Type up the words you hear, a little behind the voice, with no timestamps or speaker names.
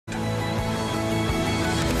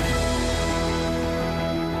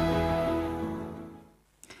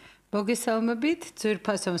მოგესალმებით,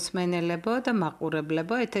 ძვირფასო მსმენელებო და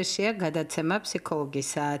მაყურებლებო, ეთერშია გადაცემა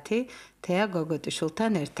ფსიქოლოგიის საათი თეა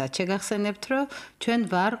გოგოტიშვილთან ერთად. შეგახსენებთ, რომ ჩვენ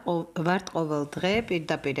ვართ ყოველ დღე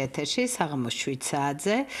პირდაპირ ეთერში საღამოს 7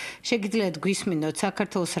 საათზე. შეგიძლიათ გვისმინოთ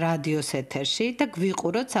საქართველოს რადიოს ეთერში და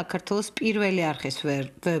გვიყუროთ საქართველოს პირველი არხის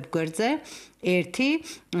ვებგვერდზე.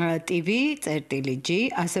 1.tv/g,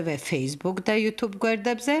 ასევე Facebook და YouTube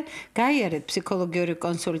გვერდებზე. გაიარეთ ფსიქოლოგიური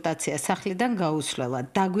კონსულტაცია სახლიდან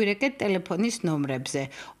გაუსვლელად. დაგვირეკეთ ტელეფონის ნომრებზე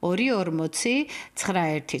 240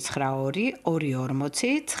 9192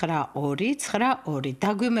 240 9292.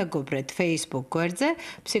 დაგვიმეგობრეთ Facebook გვერდზე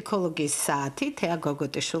ფსიქოლოგიის საათი თეა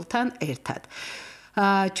გოგოტიშვილთან ერთად.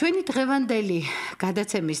 ჩვენი დღევანდელი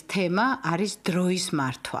გადაცემის თემა არის დროის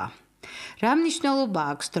მართვა. რა მნიშვნელობა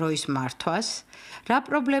აქვს დროის მართვას? რა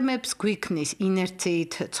პრობლემებს გვიქმნის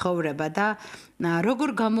ინერციით ცხოვრება და როგორ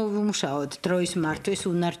გამოვიმუშავოთ დროის მართვის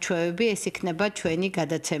უნარ-ჩვევები? ეს იქნება ჩვენი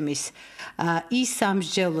გადაცემის ის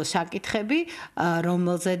სამსჯელო საკითხები,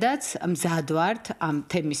 რომელზედაც მზად ვართ ამ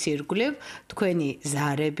თემის ირგვლივ თქვენი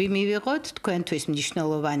ზარები მივიღოთ, თქვენთვის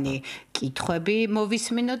მნიშვნელოვანი კითხვები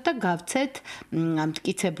მოვისმინოთ და გავცეთ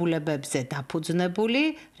მტკიცებულებებზე დაფუძნებული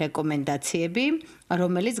რეკომენდაციები,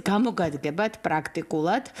 რომელიც გამოგადგებათ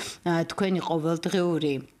პრაქტიკულად თქვენი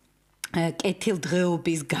ყოველდღიური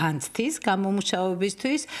კეთილდღეობის განცდის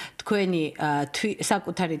გამომუშავებისთვის, თქვენი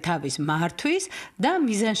საკუთარი თავის მართვის და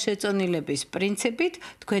მიზანშეწონილების პრინციპით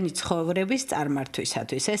თქვენი ცხოვრების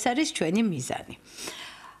წარმართვისათვის. ეს არის ჩვენი მიზანი.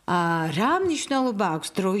 რა მნიშვნელობა აქვს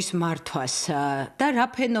დროის მართვას და რა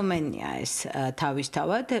ფენომენია ეს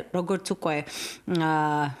თავისთავად? როგორც უკვე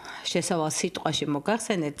შესავალ სიტყვაში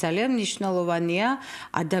მოგახსენეთ, ძალიან მნიშვნელოვანია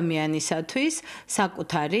ადამიანისათვის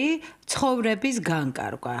საკუთარი ცხოვრების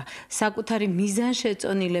განკარგვა, საკუთარი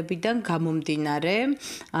მიზანშეწონილებიდან გამომდინარე,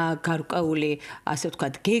 გარკვეული, ასე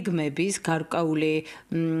ვთქვათ, გეგმების, გარკვეული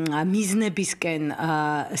მიზნებისკენ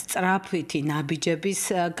სწრაფვითი ნაბიჯების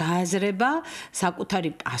გააზრება,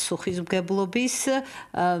 საკუთარი პასუხისმგებლობის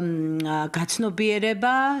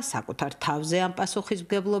გაცნობიერება, საკუთარ თავზე ამ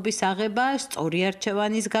პასუხისმგებლობის აღება, სწორი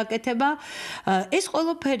არჩევანის გაკეთება. ეს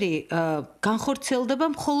ყველაფერი განხორციელდება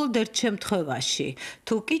მხოლოდ ერთ შემთხვევაში,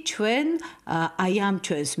 თუ კი ჩვენ აი ამ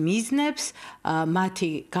ჩვენს მიზნებს,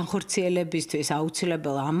 მათი განხორციელებისთვის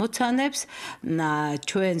აუცილებელ ამოცანებს,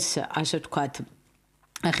 ჩვენს, ასე ვთქვათ,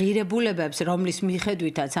 ღირებულებებს, რომლის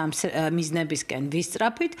მიხედვითაც ამ მიზნებისკენ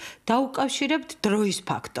ვისწრაფით, დაუკავშირებთ დროის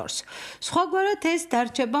ფაქტორს. სხვაგვარად ეს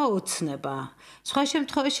დარჩება ოცნება. სხვა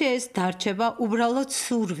შემთხვევაში ეს დარჩება უბრალოდ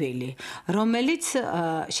სურვილი, რომელიც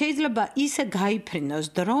შეიძლება ისე გაიფრინოს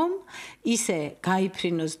დრომ, ისე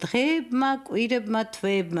გაიფრინოს დღეებმა, კვირებმა,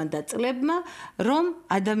 თვეებმა და წლებმა, რომ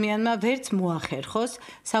ადამიანმა ვერც მოახერხოს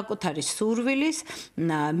საკუთარი სურვილის,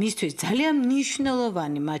 მისთვის ძალიან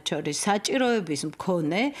მნიშვნელოვანი მათ შორის საჭიროების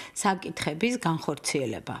მქონე საკითხების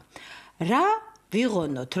განხორციელება. რა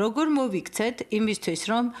ვიღონოთ, როგორ მოვიქცეთ იმისთვის,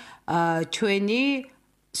 რომ ჩვენი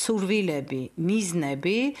სურვილები,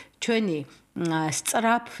 მიზნები, ჩვენი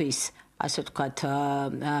სწრაფვის, ასე ვთქვათ,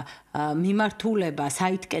 მიმართულება,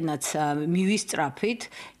 საითკენაც მივისწრაფით,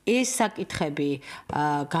 ეს საკითხები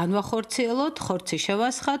განვახორციელოთ, ხორცი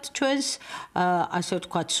შევასხათ ჩვენს, ასე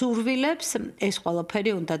ვთქვათ, სურვილებს, ეს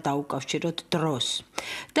ყველაფერი უნდა დაუკავშიროთ დროს.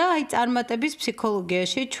 და აი წარმატების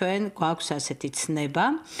ფსიქოლოგიაში ჩვენ გვაქვს ასეთი ცნება,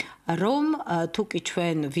 რომ თუ კი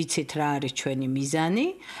ჩვენ ვიცით რა არის ჩვენი მიზანი,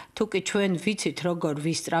 თუ კი ჩვენ ვიცით როგორ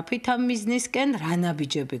ვისწრაფით ამ მიზნისკენ, რა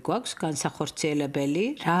ნაბიჯები გვაქვს განსახორციელებელი,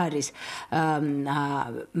 რა არის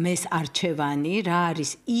მეს არჩევანი, რა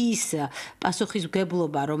არის ის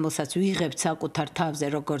პასუხისმგებლობა, რომელსაც ვიღებთ საკუთარ თავზე,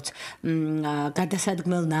 როგორც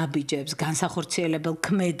გადასადგმელ ნაბიჯებს, განსახორციელებელ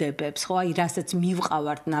ქმედებებს, ხო, აი რასაც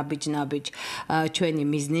მივყავართ ნაბიჯ-ნაბიჯ ჩვენი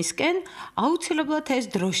მიზნისკენ, აუცილებლად ეს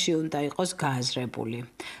დროში უნდა იყოს გააზრებული.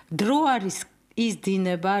 დრო არის ის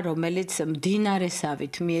დინება, რომელიც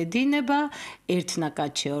მდინარესავით მიედინება, ერთ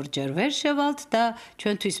ნაკადში ორჯერ ვერ შევალთ და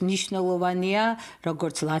ჩვენთვის მნიშვნელოვანია,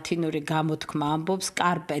 როგორც ლათინური გამოთქმა ამბობს,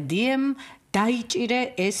 carpe diem,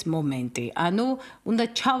 დაიჭირე ეს მომენტი. ანუ უნდა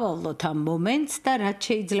ჩავალოთ ამ მომენტს და რაც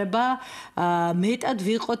შეიძლება მეტად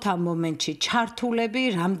ვიყოთ ამ მომენტში ჩართულები,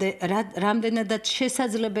 რამდენადაც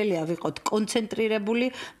შესაძლებელია ვიყოთ კონცენტრირებული,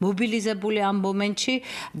 მობილიზებული ამ მომენტში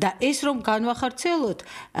და ეს რომ განვახორციელოთ,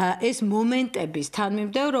 ეს მომენტების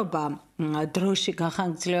თანმიმდევრობა დროში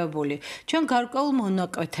გახანგრძლივებული, ჩვენ გარკვეულ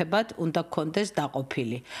მონაკვეთებად უნდა გქონდეს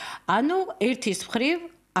დაყოფილი. ანუ ერთის მხრივ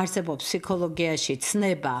არსებობს ფსიქოლოგიაში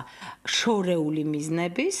ცნება შორეული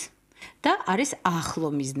მიზნების და არის ახლო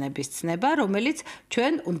მიზნების ცნება, რომელიც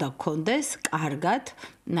ჩვენ უნდა გქონდეს კარგად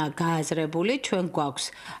გააზრებული, ჩვენ გვაქვს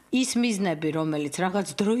ის მიზნები, რომელიც რაღაც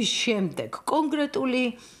დროის შემდეგ კონკრეტული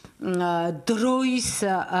დროის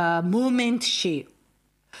მომენტში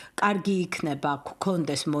კარგი იქნება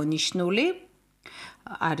გქონდეს მონიშნული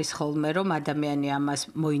არის ხოლმე რომ ადამიანი ამას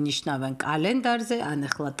მოინიშნავენ კალენდარზე, ან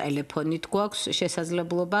ახლა ტელეფონით გვაქვს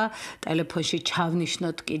შესაძლებლობა ტელეფონში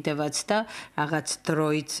ჩავნიშნოთ კიდევაც და რაღაც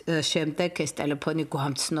დროით შემდეგ ეს ტელეფონი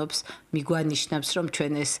გვამცნობს, მიგვანიშნავს რომ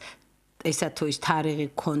ჩვენ ესა თუ ის თარიღი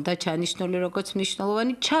გქონდა ჩანიშნული როგორც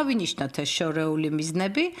მნიშვნელოვანი, ჩავინიშნოთ ეს შორეული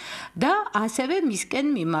მიზნები და ასევე მისკენ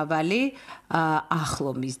მიმავალი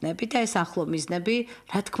ახლო მიზნები და ეს ახლო მიზნები,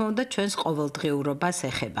 რა თქმა უნდა, ჩვენს ყოველდღიურობას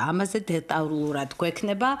ეხება. ამაზე დეტალურად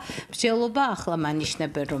გვექნება მსჯელობა, ახლა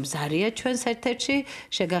მანიშნებენ რომ ზარია ჩვენს ერთ-ერთში,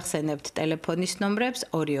 შეგახსენებთ ტელეფონის ნომრებს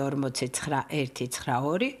 249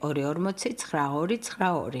 192 249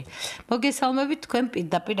 292. მოგესალმებით, თქვენ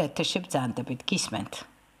პირდაპირ ეთერში ბრძანდებით, გისმენთ.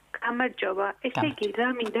 გამარჯობა. ესე იგი, რა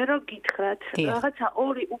მინდა რომ გითხრათ, რაღაცა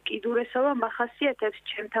ორი უკიდურესობა მახასიათებს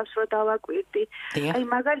ჩემ თავს რომ დავაკვირდი. აი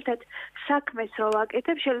მაგალითად, საქმეს რო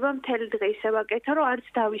ვაკეთებ, შეიძლება მთელი დღე ისე ვაკეთო, რომ არც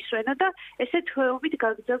დავისვენო და ესე თვეობით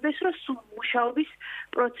გაგრძელდეს, რომ სულ მუშაობის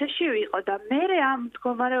პროცესში ვიყო და მე ამ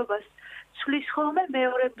მდგომარეობას ცვლის ხოლმე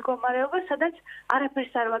მეორე მდგომარეობა, სადაც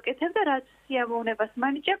არაფერს არ ვაკეთებ და რაც სიამოვნებას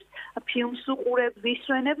მანიჭებს, ფილმს უყურებ,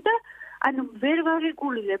 ვისვენებ და ანუ ვერ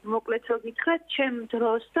ვარეგულირებ მოკლედ რო გითხრათ ჩემ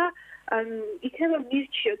დროს და იქნება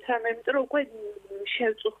მირჩიოთ რამე, იმიტომ რომ უკვე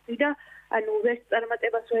შევწუხდი და ანუ ეს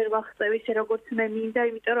წარმატებას ვერ ვაღწევ ისე როგორც მე მინდა,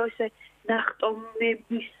 იმიტომ რომ ესე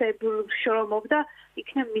ნახტომებისებრ შრომობ და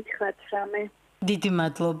იქნებ მითხრათ რამე. დიდი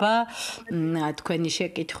მადლობა თქვენი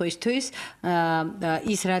შეკითხვისთვის.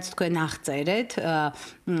 ის რაც თქვენ აღწერეთ,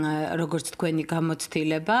 როგორც თქვენი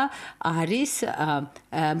გამოცდილება, არის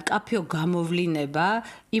მკაფიო გამოვლინება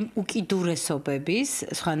იმ უკიდურესობების,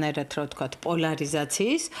 სხვანაირად რო ვთქვათ,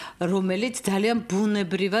 პოლარიზაციის, რომელიც ძალიან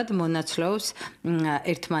ბუნებრივად მონაცვლეობს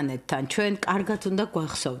ერთმანეთთან. ჩვენ კარგად უნდა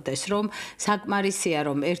გვახსოვდეს, რომ საკმარისია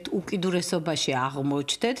რომ ერთ უკიდურესობაში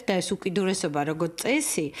აღმოჩნდეთ და ეს უკიდურესობა როგორც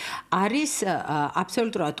წესი არის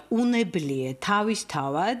აბსოლუტურად უნებლიე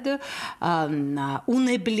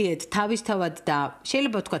თავისთავად და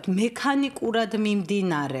შეიძლება ვთქვათ მექანიკურად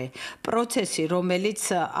მიმდინარე პროცესი, რომელიც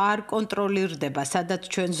არ კონტროლირდება, სადაც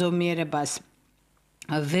ჩვენ ზომიერებას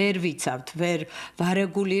ვერ ვიცავთ, ვერ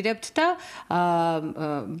ვარეგულირებთ და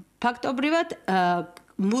ფაქტობრივად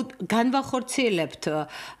განვახორციელებთ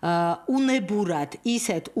უნებურად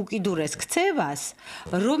ისეთ უკიდურეს ქცევას,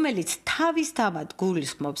 რომელიც თავისთავად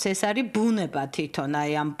გულისხმობს, ეს არის ბუნება თვითონ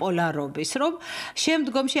აი ამ პოლარობის, რომ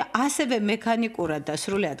შემდგომში ასევე მექანიკურად და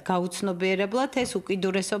სრულად გაუცნობიერებლად ეს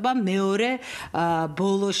უკიდურესობა მეორე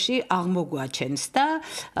ბოლოში აღმოგვაჩენს და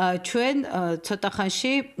ჩვენ ცოტა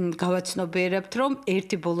ხანში გავაცნობიერებთ, რომ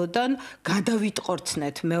ერთი ბოლოდან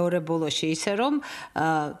გადავიტყორცნეთ მეორე ბოლოში ისე, რომ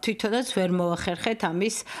თვითონაც ვერ მოახერხეთ ამის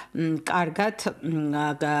კარგად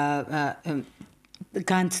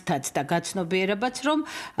განცდაც და გაცნობიერებაც, რომ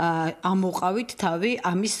ამოყავით თავი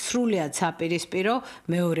ამის სრულიად საპირისპირო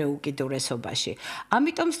მეორე უკიდურესობაში.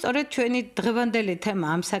 ამიტომ სწორედ ჩვენი დღევანდელი თემა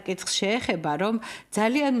ამ საკითხს შეეხება, რომ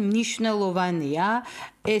ძალიან მნიშვნელოვანია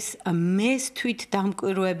ეს მეს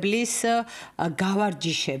თვითდამკვირვებლის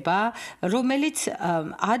გავარჯიშება, რომელიც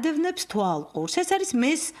ადევნებს თვალყურს. ეს არის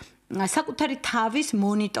მეს საკუთარი თავის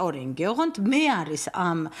მონიტორინგი. ოღონდ მე არის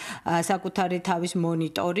ამ საკუთარი თავის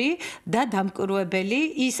მონიტორი და დამკვირვებელი,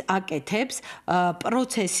 ის აკეთებს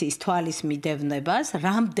პროცესის თვალის მიდევნებას,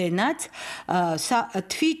 რამდენად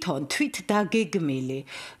თვით დაგეგმილი,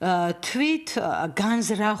 თვით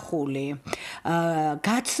განზრახული,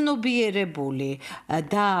 გაცნობიერებული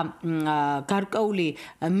და გარკვეული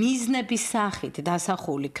მიზნების სახით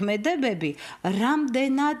დასახული ქმედებები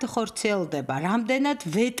რამდენად ხორციელდება, რამდენად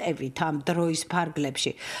ვეტევით ამ დროის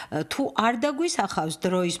ფარგლებში. თუ არ დაგვისახავს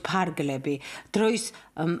დროის ფარგლები, დროის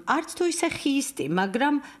არც თუ ისე ხისტი,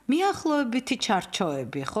 მაგრამ მიახლოებითი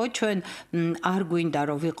ჩარჩოები, ხო? ჩვენ არ გვინდა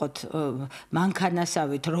რომ ვიყოთ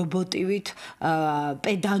მანქანასავით, რობოტივით,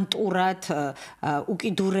 პედანტურად,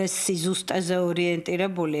 უკიდურეს სიზუსტეზე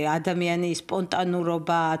ორიენტირებული ადამიანის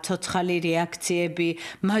სპონტანურობა, ცოცხალი რეაქციები,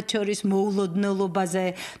 მათ შორის მოულოდნელობაზე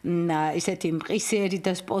ისეთი მყისიერი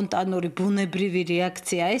და სპონტანური ბუნებრივი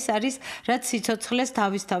რეაქცია, ეს არის, რაც სიცოცხლეს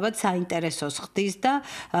თავისთავად საინტერესოს ხდის და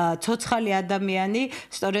ცოცხალი ადამიანი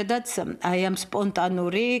სწორედაც აი ამ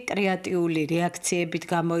სპონტანური, კრეატიული რეაქციებით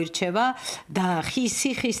გამოირჩევა და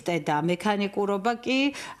სიხისტე და მექანიკურობა კი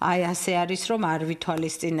აი ასე არის, რომ არ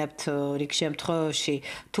ვითვალისწინებთ რიგ შემთხვევაში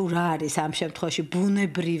თუ რა არის ამ შემთხვევაში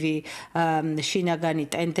ბუნებრივი შინაგანი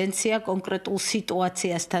ტენდენცია კონკრეტულ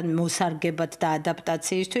სიტუაციასთან მოსარგებად და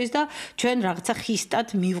ადაპტაციისთვის და ჩვენ რაღაცა ხისტად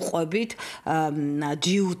მივყვებით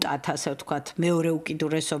ჯიუტად, ასე ვთქვათ, მეორე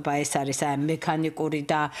უკიდურესობა ეს არის მექანიკური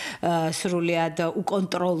და სრულიად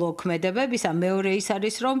უკონტროლო ქმედებების, მეორე ის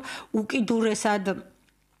არის რომ უკიდურესად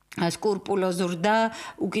სკრუპულოზურ და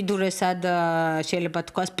უკიდურესად შეიძლება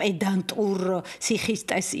თქვას პედანტურ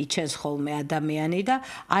სიხისტეს იჩენს ხოლმე ადამიანი და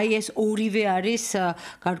აი ეს ორივე არის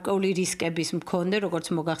გარკვეული რისკების მქონე,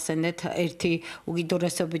 როგორც მოგახსენეთ, ერთი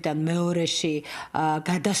უკიდურესობიდან მეორეში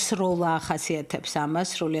გადასროლა ახასიათებს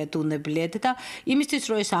ამას სრულიად უნებლიეთ და იმისთვის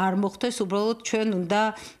რომ ეს არ მოხდეს, უბრალოდ ჩვენ უნდა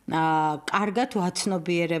კარგად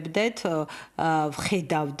ვაცნობიერებდეთ,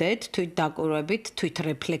 ვხედავდეთ, თვითდაკვირვებით,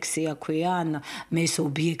 თვითრეფლექსია ქვია, ან მეს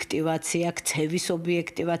ობიექტივაცია, ქცევის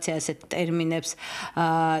ობიექტივაცია, ასეთ ტერმინებს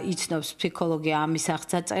იცნობს ფსიქოლოგია ამის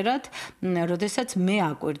აღწაწერად, როდესაც მე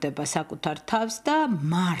აკვირდება საკუთარ თავს და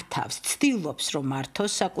მართავს, ცდილობს რომ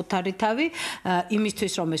მართოს საკუთარი თავი,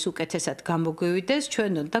 იმისთვის რომ ეს უკეთესად გამოგვივიდეს,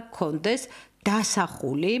 ჩვენ უნდა გქონდეს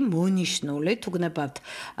დასახული, მონიშნული, თუ გნებავთ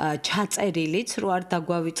ჩაწერილიც, რო არ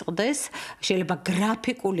დაგვავიწყდეს, შეიძლება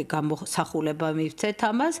გრაფიკული გამოსახულება მივცეთ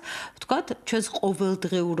ამას, ვთქვათ, ჩვენს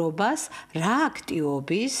ყოველდღიურობას, რა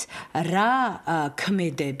აქტივობის, რა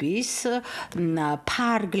ქმედების,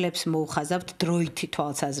 ფარგლებს მოუხაზავთ დროითი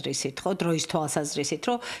თვალსაზრისით, ხო, დროის თვალსაზრისით,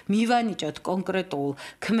 რომ მივანიჭოთ კონკრეტულ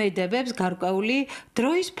ქმედებებს გარკვეული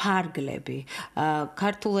დროის ფარგლები.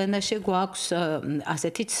 ქართულ ენაში გვაქვს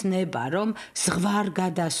ასეთი ცნება, რომ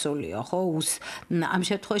ზღვარგადასულიო, ხო? ამ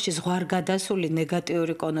შემთხვევაში ზღვარგადასული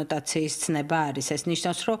ნეგატიური კონოტაციის ცნება არის. ეს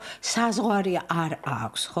ნიშნავს, რომ საზღვარი არ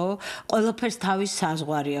აქვს, ხო? ყველაფერს თავის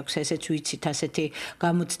საზღვარი აქვს, ესეც ვიცით, ასეთი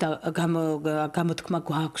გამოთქმა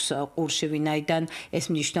გვაქვს ყურში, ვინაიდან ეს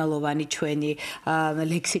მნიშვნელოვანი ჩვენი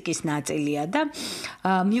ლექსიკის ნაწილია და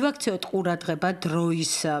მივაქციოთ ყურადღება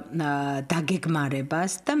დროის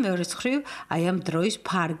დაგეგმარებას და მეორე მხრივ აი ამ დროის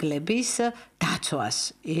ფარგლების დაცვას,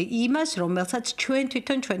 იმას, რომელსაც ჩვენ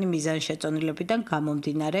თვითონ ჩვენი მიზანშეწონილებიდან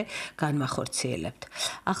გამომდინარე განვახორციელებთ.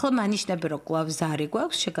 ახლა მანიშნები, რომ კვლავ ზარი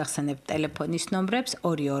გვაქვს, შეგახსენებთ ტელეფონის ნომრებს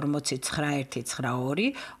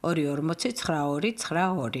 2409192,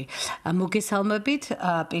 2409292. მოგესალმებით,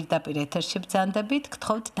 პირდაპირ ეთერში ბრძანდებით,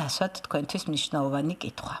 გთხოვთ დასვათ თქვენთვის მნიშვნელოვანი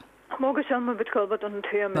კითხვა. მოგესალმებით, ქალბატონო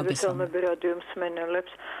თია, მოგესალმები რადიო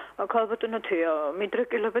მსმენელებს. ქალბატონო თია,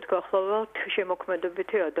 მიდრეკილებეთ გახლავთ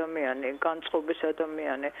შემოქმედებითი ადამიანი, განწყობის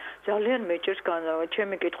ადამიანი. ძალიან მეჭირს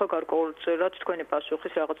ჩემი კითხვა გარკვეულწილად თქვენი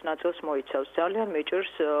პასუხის რაღაც ნაწილს მოიცავს. ძალიან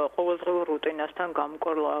მეჭირს ყოველდღიურ რუტინასთან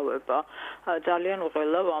გამკვლავება. ძალიან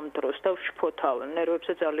უღელავ ამ დროს და ვშფოთავ,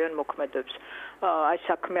 ნერვებზე ძალიან მოქმედებს. აი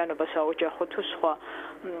საქმიანობა საოჯახო თუ სხვა.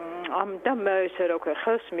 და მე ესე რა ვქო,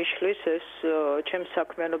 ხელს მიშლის ეს ჩემს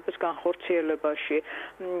საქმიანობის განხორციელებაში.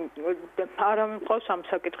 არა მყავს ამ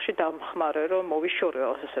საკითხში დამხმარე, რომ მოვიშორეო,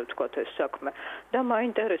 ასე ვთქვათ, ეს საქმე. და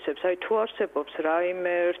მაინტერესებს, აი თუ არსებობს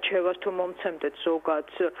რაიმე რჩევას თუ მომცემდეთ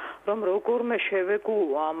ზოგადს, რომ როგორმე შევეგუ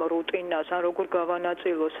ამ რუტინას, ან როგორ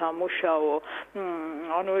გავანაწილო სამუშაო,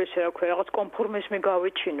 ანუ ესე რა ვქო, რაღაც კონფორმიზმი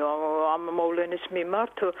გავიჩინო ამ მოვლენის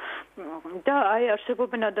მიმართ და აი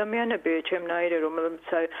არსებობენ ადამიანები ჩემნაირი, რომელსაც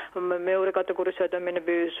მეორე კატეგორიის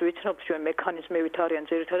ადამიანები ვიცნობთ ჩვენ მექანიზმებით არიან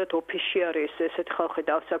ძირითადად ოფისში არის ესეთი ხალხი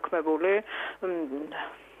დასაქმებული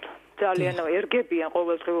ძალიან ერგებიან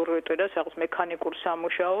ყოველდღიურ რუტინას, რაღაც მექანიკურ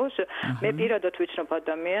სამუშაოს. მე პირადად ვიცნობ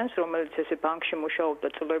ადამიანს, რომელიც ესე ბანკში მუშაობდა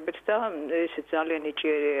წლებით და ესე ძალიან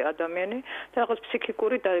იჭიერი ადამიანი და რაღაც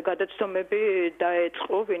ფსიქიკური გადაცდომები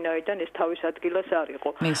დაეწყო, ვინაიდან ეს თავის ადგილას არ იყო.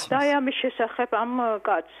 და აი ამის შესახებ ამ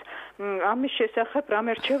კაცს ამის შესახებ რამ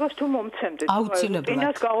ერჩევას თუ მომცემდეთ? აუცილებლად.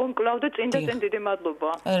 წინას გავუმკლავ და წინ დიდი მადლობა.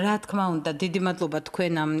 რა თქმა უნდა, დიდი მადლობა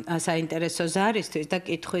თქვენ ამ საინტერესო ზარისთვის და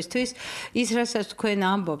კითხვისთვის. ის რასაც თქვენ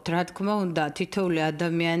ამბობთ, რა თქმა უნდა, თითოეული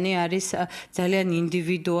ადამიანი არის ძალიან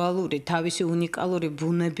ინდივიდუალური, თავისი უნიკალური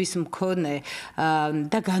ბუნების მქონე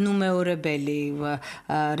და განუმეორებელი.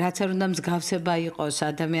 რაც არ უნდა მსგავსება იყოს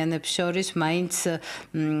ადამიანებს შორის, მაინც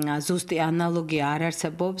ზუსტი ანალოგია არ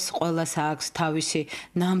არსებობს, ყველას აქვს თავისი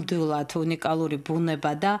ნამდვილად უნიკალური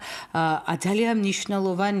ბუნება და ძალიან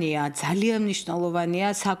მნიშვნელოვანია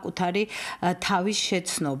საკუთარი თავის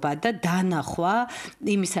შეცნობა და დანახვა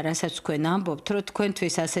იმისა, რასაც თქვენ ამბობთ, რომ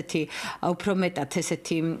თქვენთვის ასეთი ესეთი უფრო მეტად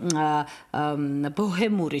ესეთი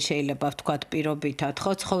ბოჰემური შეიძლება ვთქვათ პირობითად,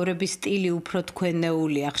 ხო, ცხოვრების სტილი უფრო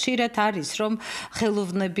თქვენეულია. ხშირად არის, რომ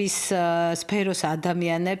ხელოვნების სფეროს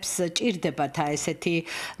ადამიანებს ჭირდებათ ესეთი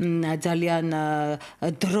ძალიან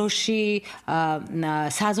დროში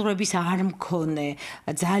საზღვრების არ მქონე,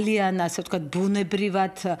 ძალიან ასე ვთქვათ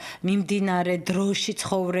ბუნებრივად მიმდინარე დროში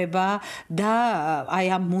ცხოვრება და აი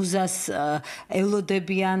ამ მუზას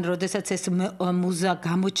ელოდებიან, როდესაც ეს მუზა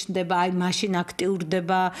გამოჩნდება, აი მაშინ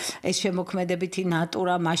აქტიურდება ეს შემოქმედებითი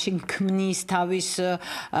ნატურა, მაშინ ქმნის თავის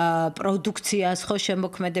პროდუქციას, ხო,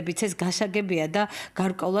 შემოქმედებით ეს გასაგებია და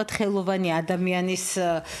გარკვეულად ხელოვანი ადამიანის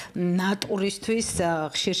ნატურისთვის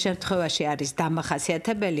ხშირ შემთხვევაში არის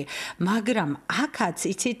დამახასიათებელი, მაგრამ აქაც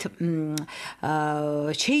იცით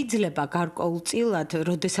შეიძლება გარკვეულწილად,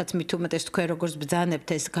 როდესაც მით უმეტეს თქვენ როგორც ბრძანებთ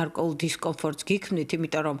ეს გარკვეულ დისკომფორტს გიქმნით,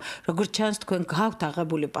 იმიტომ რომ როგორც ჩანს თქვენ გაქვთ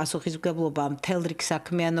აღებული პასუხისმგებლობა მთელ რიგ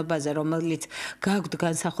საქმიანობაზე, რომელიც გაქვთ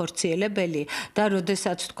განსახორციელებელი და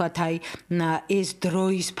როდესაც თქვათ აი ეს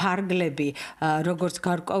დროის ფარგლები, როგორც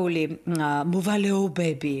გარკვეული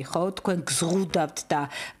მოვალეობები, ხო, თქვენ გზღუდავთ და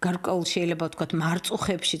გარკვეულ შეიძლება ვთქვათ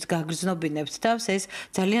მარწუხებშიც გაგრძნობინებთ თავს, ეს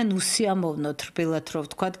ძალიან უსიამოვნო თრბილად რო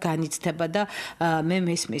ვთქვათ განიცდება და მე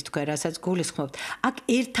მესმის თქვენ რასაც გულისხმობთ. აქ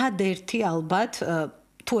ერთადერთი ალბათ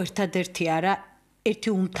თუ ერთადერთი არა ერთი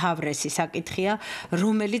უმთავრესი საკითხია,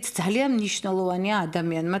 რომელიც ძალიან მნიშვნელოვანია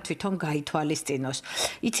ადამიანმა თვითონ გაითვალისწინოს.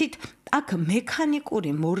 იცით, აქ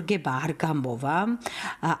მექანიკური მორგება არ გამოვა,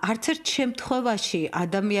 არც ერთ შემთხვევაში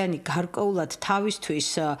ადამიანი გარკვეულად თავისთვის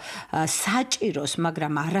საჭიროს,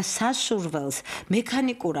 მაგრამ არასასურველს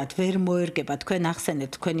მექანიკურად ვერ მოერგება. თქვენ ახსენეთ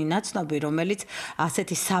თქვენი ნაცნობი, რომელიც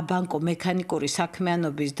ასეთი საბანკო მექანიკური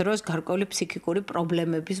საქმიანობის დროს გარკვეული ფსიქიკური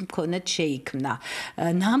პრობლემების მქონედ შეიქმნა.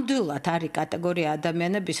 ნამდვილად არის კატეგორია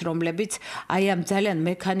ადამიანების, რომლებიც აი ამ ძალიან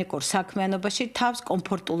მექანიკურ საქმიანობაში თავს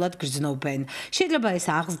კომფორტულად გრძნობენ. შეიძლება ეს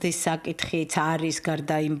აღზრდის საკითხიც არის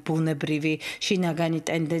გარდა იმ ბუნებრივი შინაგანი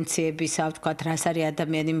ტენდენციებისა, ვთქვათ, რას არის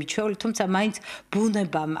ადამიანი მიჩვეული, თუმცა მაინც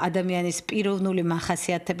ბუნებამ ადამიანის პიროვნული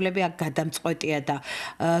მახასიათებლები აქ გადამწყვეტია და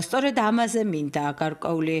სწორედ ამაზე მინდა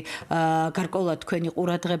გარკვეულად თქვენი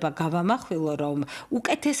ყურადღება გავამახვილო, რომ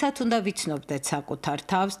უკეთესად უნდა ვიცნობდეთ საკუთარ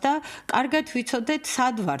თავს და კარგად ვიცოდეთ,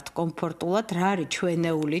 სად ვართ კომფორტულად, რა არის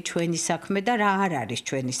ჩვენეული, ჩვენი საქმე და რა არ არის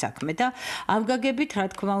ჩვენი საქმე და ამ გაგებით, რა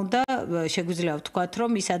თქმა უნდა, შეგვიძლია ვთქვათ,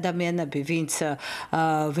 რომ ის ადამიანები, ვინც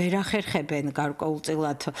ვერ ახერხებენ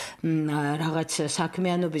გარკვეულწილად რაღაც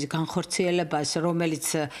საქმიანობის განხორციელებას, რომელიც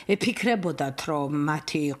ეფიქრებოდათ, რომ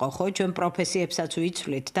მათი იყო, ხო, ჩვენ პროფესიებსაც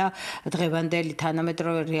ვიცვლით და დღევანდელი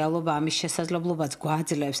თანამედროვე რეალობა ამის შესაძლებლობას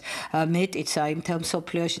გვაძლევს. მეტიც აი მთელ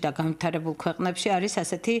მსოფლიოში და განვითარებულ ქვეყნებში არის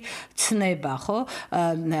ასეთი ცნება, ხო?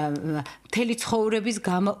 მთელი ცხოვრების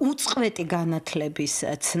უწყვეტი განათლების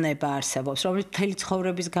ცნება არსებობს, რომელიც მთელი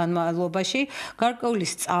ცხოვრების განმავლობაში გარკვეული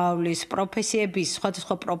სწავლის, პროფესიების,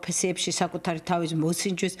 სხვადასხვა პროფესიებში საკუთარი თავის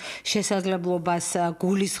მოსინჯვის შესაძლებლობას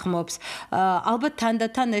გულისხმობს. ალბათ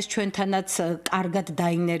თანდათან ეს ჩვენთანაც კარგად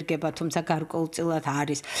დაინერგება, თუმცა გარკვეულწილად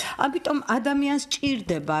არის. ამიტომ ადამიანს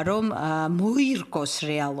ჭირდება, რომ მოირგოს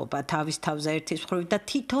რეალობა თავის თავზე ერთის მხრივ და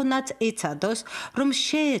თვითონაც ეცადოს, რომ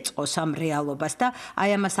შეეწყოს ამ რეალობას და აი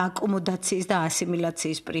ამას აკომოდაციის და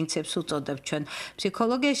ასიმილაციის პრინციპს უწოდებთ ჩვენ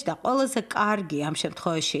ფსიქოლოგიაში და ყველაზე კარგი ამ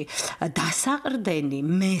შემთხვევაში დასაყრდენი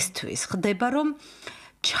მესთვის ხდება, რომ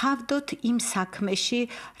ჩავდოთ იმ საქმეში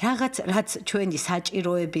რაც ჩვენი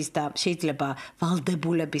საჭიროების და შეიძლება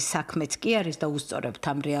ვალდებულების საქმეც კი არის და უსწორებთ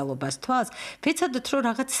ამ რეალობას თვალს, ვეცადოთ, რომ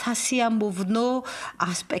რაღაც სასიამოვნო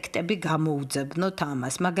ასპექტები გამოუძებნოთ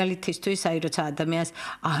ამას. მაგალითისთვის, აი როცა ადამიანს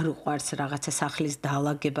არ უყვარს რაღაცა სახლის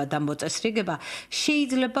დაალაგება და მოწესრიგება,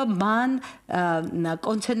 შეიძლება მან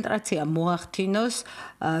კონცენტრაცია მოახდინოს,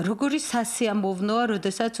 როგორი სასიამოვნოა,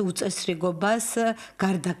 როდესაც უწესრიგობას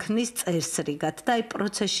გარდაქმნის წესრიგად და აი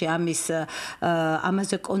პროცესში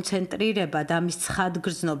ამაზე კონცენტრირება და ამის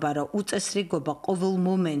ცხადგრძნობა, რომ უწესრიგობა ყოველ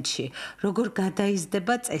მომენტში როგორ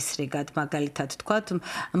გადაიზრდება წესრიგად, მაგალითად თქვათ,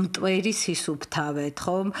 მტვერი სისუფთავეთ,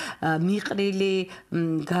 ხომ? მიყრილი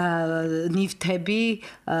ნივთები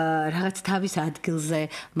რაღაც თავის ადგილზე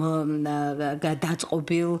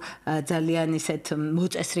დაწყობილ ძალიან ისეთ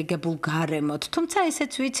მოწესრიგებულ გარემოთ. თუმცა ესეც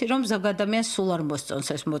ვიცი, რომ ზოგ ადამიანს სულ არ მოსწონს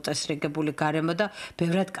ეს მოწესრიგებული გარემო და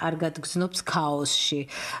ბევრად კარგად გრძნობს ქაოსში.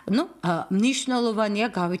 მნიშვნელოვანია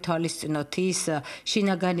გავითვალისწინოთ ის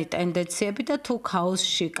შინაგანი ტენდენციები და თუ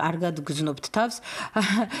ქაოსში კარგად გრძნობთ თავს,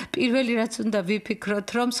 პირველი რაც უნდა ვიფიქროთ,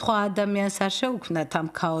 რომ სხვა ადამიანს არ შეუქმნათ ამ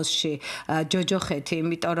ქაოსში ჯოჯოხეთი,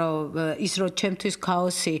 იმიტომ რომ ის რომ ჩემთვის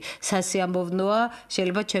ქაოსი სასიამოვნოა,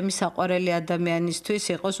 შეიძლება ჩემი საყვარელი ადამიანისთვის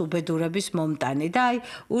იყოს უბედურების მომტანი და აი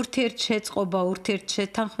ურთიერთშეწყობა, ურთიერთშეწყვეტილება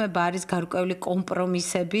შეთანხმება არის გარკვეული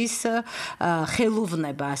კომპრომისების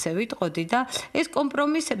ხელოვნება, ასე ვიტყოდი და ეს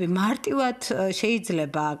კომპრომისები მარტივად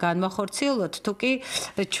შეიძლება განვახორციელოთ, თუ კი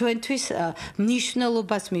ჩვენთვის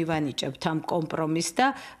მნიშვნელობას მივანიჭებთ ამ კომპრომისს და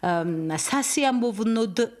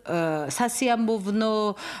სასიამოვნო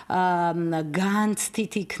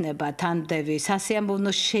განცდით იქნება თანდები,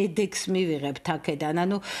 სასიამოვნო შედეგს მივიღებთ აქედან.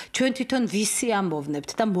 ანუ ჩვენ თვითონ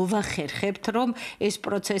ვისიამოვნებთ და მოვახერხებთ, რომ ეს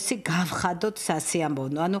პროცესი გავხადოთ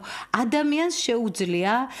სასიამოვნო. ანუ ადამიანს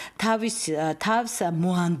შეუძლია თავს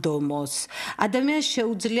მოანდომოს. ადამიანს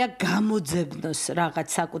შეუძლია გამოძებნოს რაღაც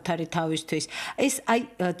საკუთარი თავისთვის. ეს აი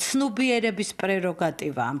ცნობიერების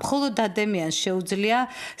პრეროგატივაა. მხოლოდ ადამიანს შეუძლია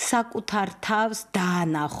საკუთარ თავს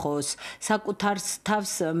დაანახოს, საკუთარ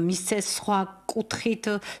თავს მისცეს სხვა კუთხით,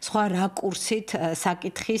 სხვა რაკურსით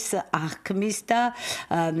საკითხის აღქმის და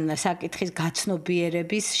საკითხის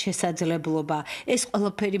გაცნობიერების შესაძლებლობა. ეს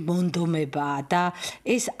ყველაფერი მონდომებაა და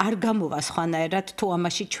ეს არ გამოვა სხვანაირად თუ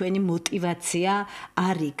ამაში ჩვენი мотиваცია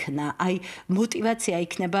არ იქნა. აი мотиваცია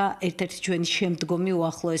იქნება ერთ-ერთი ჩვენი შემდგომი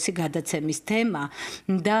უახლოესი გადაცემის თემა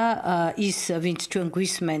და ის ვინც ჩვენ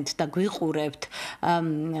გვისმენთ და გვიყურებთ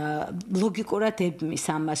ლოგიკურად ებმის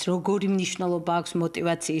ამას, როგორი მნიშვნელობა აქვს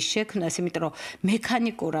мотиваციის შექმნას, იმიტომ რომ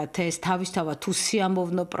მექანიკურად ეს თავისთავად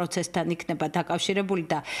უსიამოვნო პროცესთან იქნება დაკავშირებული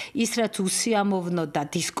და ის რაც უსიამოვნო და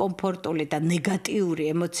დისკომფორტული და ნეგატიური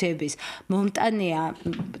ემოციების მომტანია,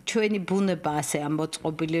 ჩვენი ბუნება ასე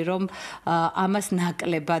ამოწყობილი, რომ ამას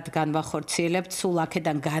ნაკლებად განვახორციელებთ, სულ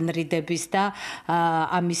აქედან განრიდების და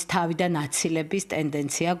ამის თავიდან აცილების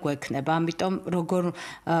ტენდენცია გვექნება. ამიტომ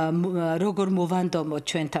როგორ მოვანდომოთ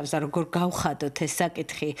ჩვენ თავს და როგორ გავხადოთ ეს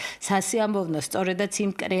საკითხი სასიამოვნო, სწორედაც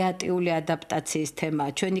იმ კრეატიული ადაპტაციის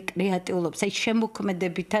თემა, ჩვენი კრეატიულობის, აი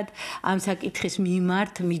შემოქმედებითად ამ საკითხის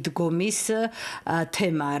მიმართ მიდგომის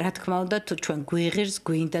თემა. რა თქმა უნდა, თუ ჩვენ გვიღირს,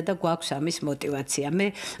 გვინდა და გვაქვს ამის мотиваცია. მე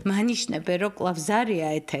მანიშნებე, რომ კლავ ზარია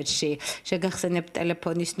ეთერში. შეგახსენებ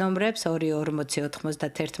ტელეფონის ნომრებს 240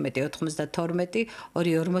 91 92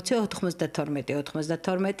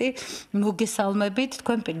 240 მოგესალმებით,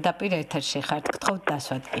 თქვენ პირდაპირ ეთერში ხართ. გთხოვთ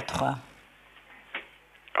დასვათ კითხვა.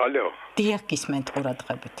 ალო. დიახ, გისმენთ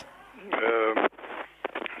ყურადღებით.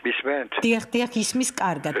 მისმენთ? დიახ, ისმის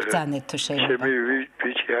კარგად ბრძანეთ თუ შეიძლება. ჩემი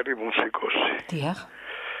ვიჭი არის მუსიკოსი. დიახ.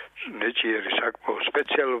 ნეჭიერი საკმაოდ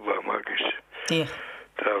სპეციალობა მაგის. დიახ.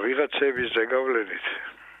 და ვიღაცების ზეგავლენით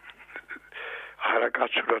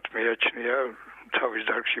არაკაცურად მეაჩნია თავის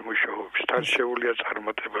დარგში მუშაობს. თან შეუძლია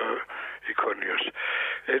წარმატება იქონიოს.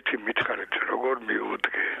 ერთი მითხარით, როგორ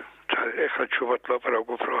მიუდგე? ეხლა ჩუბად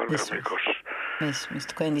ლაპარაკობ, რომ არ გამიგოს. მის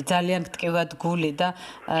თქვენი ძალიან გტკივად გული და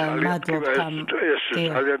მადლობთ ამ. ეს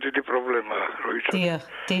ძალიან დიდი პრობლემაა, რო იცოდე.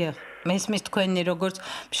 დიახ. მესმის თქვენი როგორც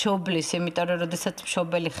მშობლის, იმიტომ რომ როდესაც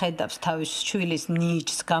მშობელი ხედავს თავის შვილის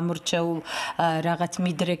ნიჭს, გამორჩეულ რაღაც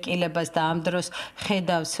მიდრეკილებას და ამ დროს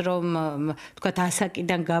ხედავს, რომ თქვათ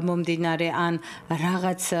ასაკიდან გამომდინარე ან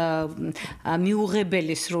რაღაც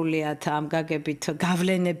მიუღებელი სრულიად ამ გაგებით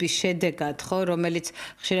გავლენების შედეგად, ხო, რომელიც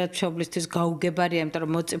ხშირად მშობლისთვის გაუგებარია, იმიტომ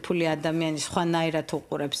რომ მოწიფული ადამიანი სხვანაირად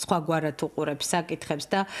უყურებს, სხვაგვარად უყურებს საკითხებს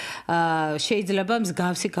და შეიძლება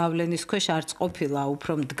მსგავსი გავლენის ქვეშ არც ყოფილა,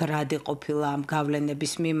 უფრო მდგრად ყოფილა ამ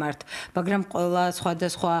გავლენების მიმართ, მაგრამ ყველა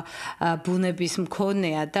სხვადასხვა ბუნების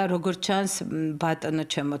მქონეა და როგორც ჩანს, ბატონო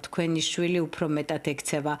ჩემო, თქვენი შვილი უფრო მეტად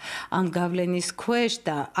ექცევა ამ გავლენის ქვეშ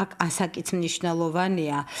და აქ ასაკიც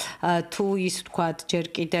მნიშვნელოვანია, თუ ის ვთქვათ, ჯერ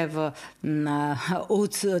კიდევ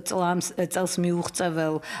 20 წელს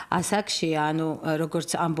მიუღწეվել ასაკში, ანუ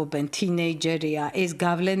როგორც ამბობენ, თინეიჯერია, ეს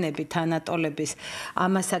გავლენები თანატოლების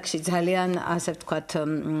ამ ასაკში ძალიან, ასე ვთქვათ,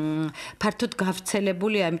 ფართოდ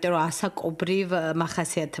გავრცელებულია, იმიტომ რომ ასაკობრივ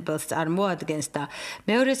მახასიათებელს წარმოადგენს და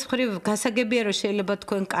მეორეს მხრივ გასაგებია რომ შეიძლება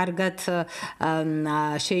თქვენ კარგად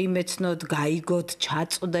შეიმეცნოთ, გაიგოთ,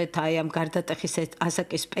 ჩაწვდეთ აი ამ გარდატეხის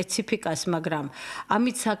ასაკის სპეციფიკას, მაგრამ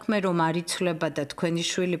ამით საქმე რომ არ იცვლება და თქვენი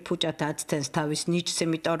შვილი ფუჭად აცდენს თავის ნიჭს,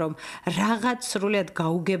 იმიტომ რომ რაღაც სრულიად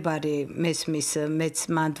გაუგებარი მესმის, მეც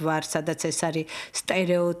მანდ ვარ, სადაც ეს არის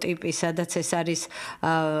სტერეოტიპი, სადაც ეს არის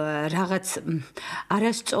რაღაც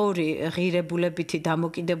არასწორი ღირებულებითი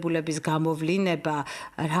დამოკიდებულების გამოვლინება,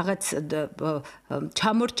 რაღაც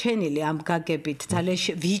ჩამორჩენილი ამ გაგებით,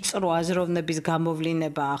 ძალიან ვიწრო აზროვნების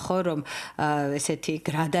გამოვლინებაა, ხო, რომ ესეთი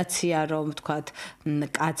გრადაცია, რომ თქვათ,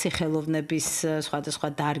 კაცი ხელოვნების სხვადასხვა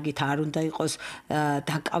დარგით არ უნდა იყოს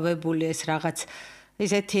დაკავებული, ეს რაღაც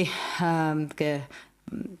ესეთი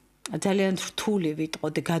ძალიან რთული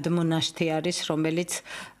ვიტყოდი გადმონაშთი არის, რომელიც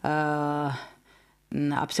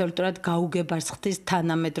აბსოლუტურად გაუგებარს ხდის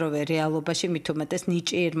თანამედროვე რეალობაში, მით უმეტეს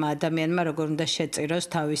ნიჭიერმა ადამიანმა როგორ უნდა შეწიროს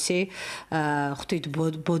თავისი ღვთით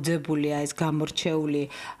ბოძებულია ეს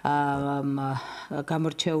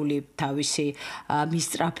გამორჩეული თავისი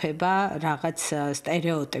მისწრაფება რაღაც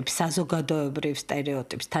სტერეოტიპს, საზოგადოებრივ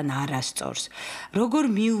სტერეოტიპსთან არასწორს. Როგორ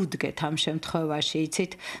მიუდგეთ ამ შემთხვევაში,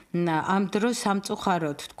 იცით, ამ დროს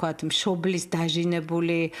სამწუხაროდ, ვთქვათ, მშობლის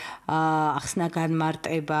დაჟინებული ახსნა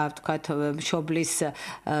განმარტება, ვთქვათ, მშობლის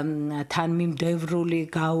თანმიმდევრული,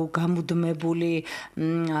 გამუდმებული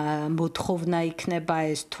მოთხოვნა იქნება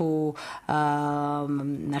ეს თუ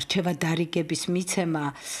რჩევა დარიგების მიცემა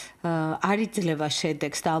არ იძლევა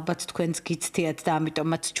შედეგს და ალბათ თქვენც გიცდიათ და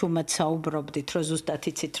ამიტომაც ჩუმად საუბრობდით, რომ ზუსტად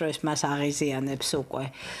იცით, რომ ეს მას აღიზიანებს უკვე.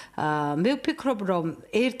 მე ვფიქრობ, რომ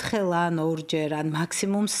ერთხელ ან ორჯერ ან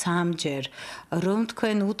მაქსიმუმ სამჯერ რომ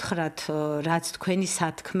თქვენ უთხრათ, რაც თქვენი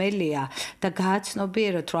სათქმელია და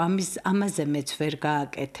გააცნობიეროთ, რომ ამაზე მეც ვერ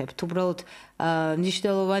გააკეთებთ. უბრალოდ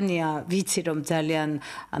ნიშნულოვანია, ვიცი რომ ძალიან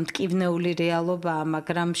მტკივნეული რეალობაა,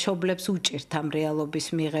 მაგრამ მშობლებს უჭირთ ამ რეალობის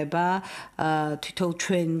მიღება, თვითონ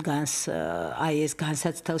ჩვენგანს აი ეს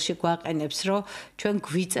განსაცდელში გვაყენებს, რომ ჩვენ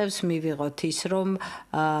გვიწევს მივიღოთ ის, რომ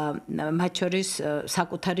მათ შორის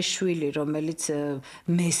საკუთარი შვილი, რომელიც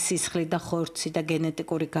მესისხლი და ხორცი და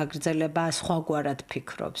გენეტიკური გაგრძელება სხვაგვარად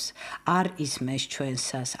ფიქრობს, არ ისმენს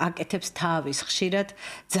ჩვენსას, აკეთებს თავის ხშირად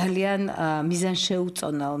ძალიან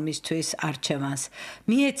მიზანშეუწონელ მისთვის არჩევანს.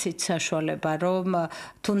 მიეცით საშუალება, რომ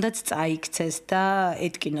თუნდაც წაიქცეს და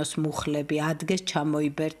ეტკინოს მუხლები, ადგეს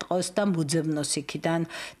ჩამოიბერტყოს და მოძებნოს იქიდან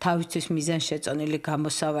თავისთვის მიზანშეწონილი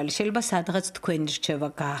გამოსავალი. შეიძლება სადღაც თქვენი რჩევა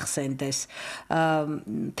გაახსენდეს.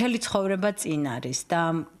 მთელი ცხოვრება წინ არის და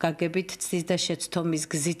გაგებით ცდის და შეცდომის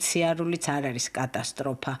გზით სიარულიც არ არის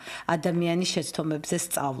კატასტროფა. ადამიანი შეცდომებზე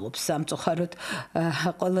სწავლობს. სამწუხაროდ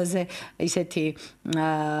ყველაზე ისეთი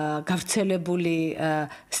გავრცელებული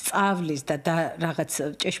სწავლის და რაღაც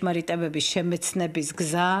ჭეშმარიტებების შემეცნების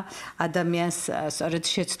გზა ადამიანს სწორედ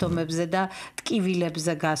შეცდომებზე და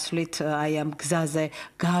ტკივილებზე გასვლით აი ამ გზაზე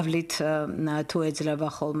გავლით თუ ეძლევა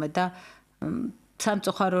ხოლმე და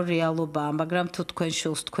სამწუხარო რეალობაა, მაგრამ თუ თქვენ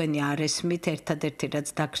შულს თქვენი არ ესმით, ერთადერთი რაც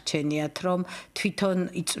დაგრჩენიათ, რომ თვითონ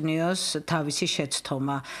იწვნიოს თავისი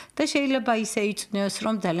შეცდომა და შეიძლება ისე იწვნიოს,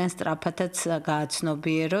 რომ ძალიან სწრაფადაც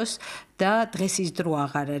გააცნობიეროს და დღეს ის დრო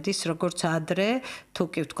აღარ არის, როგორც ადრე, თუ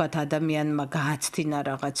კი ვთქვათ ადამიანმა გააცდინა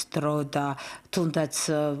რაღაც დრო და თუნდაც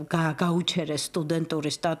გაუჩერეს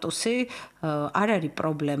სტუდენტური სტატუსი, არ არის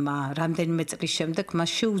პრობლემა, რამდენიმე წლის შემდეგ მას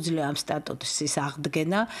შეუძლია ამ სტატუსის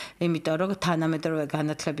აღდგენა, იმიტომ რომ თანამედროვე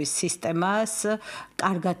განათლების სისტემას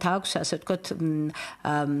კარგად აქვს, ასე ვთქვათ,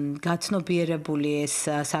 გაცნობიერებული ეს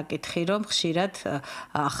საკითხი, რომ ხშირად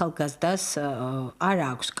ახალგაზრდას არ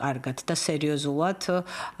აქვს კარგად და სერიოზულად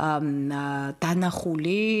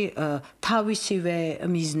დანახული თავისივე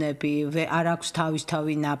მიზნები, არ აქვს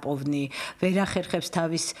თავისთავი ნაპოვნი, ვერ ახერხებს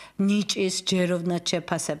თავის ნიჭის ჯეროვნად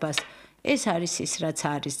შეფასებას. ეს არის ის, რაც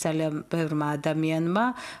არის ძალიან ბევრმა ადამიანმა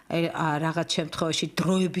რაღაც შემთხვევაში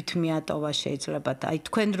დროებით მიატოვა შეიძლება. აი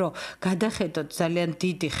თქვენ რომ გადახედოთ ძალიან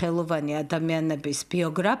დიდი ხელოვანი ადამიანების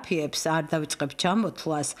ბიოგრაფიებს, არ დავიწყებ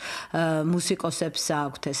ჩამოთვლას, მუსიკოსებს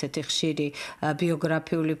აქვთ ესეთი ხშირი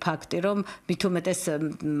ბიოგრაფიული ფაქტი, რომ მით უმეტეს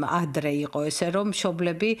ადრე იყო ესე, რომ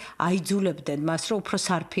მშობლები აიძულებდნენ მას, რომ უფრო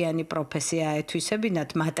სარფიანი პროფესია ეთვისებინათ,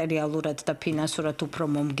 მატერიალურად და ფინანსურად უფრო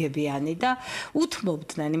მომგებიანი და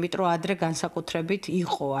უთმობდნენ, იმიტომ რომ განსაკუთრებით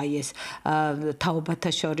იყო აი ეს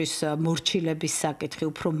თაობათა შორის მორჩილების საკითხი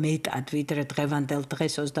უფრო მეტად ვიდრე დღევანდელ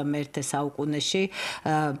დღეს 21 საუკუნეში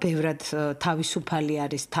ბევრად თავისუფალი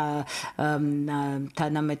არის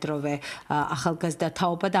თანამედროვე ახალგაზრდა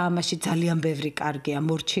თაობა და ამაში ძალიან ბევრი კარგია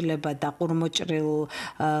მორჩილება და ყურმოჭრილ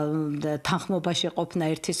თანხმობაში ყოფნა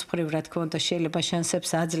ერთის მხრივ რა თქმა უნდა შეიძლება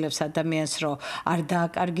შანსებს აძლევს ადამიანს რომ არ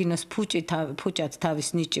დააკარგინოს ფუჭად თავის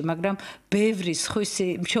ნიჭი მაგრამ ბევრი სხვისი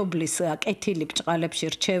მშობლის კეთილი ბრჭყალებში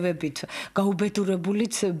რჩევებით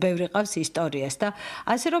გაუბედურებულიც ბევრი ყავს ისტორიას და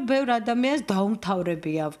ასე რომ ბევრ ადამიანს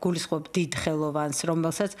დაუმთავრებია გულისხმობ დიდ ხელოვანს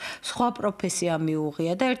რომელსაც სხვა პროფესია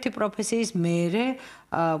მიუღია და ერთი პროფესიის მერე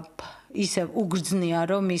ისე უგრძნია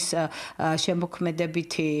რომ ის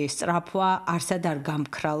შემოქმედებითი სწრაფვა არსად არ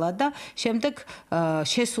გამქრალა და შემდეგ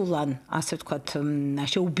შესულან ასე ვთქვათ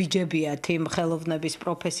შეუბიჯებიათ იმ ხელოვნების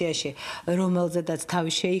პროფესიაში რომელზედაც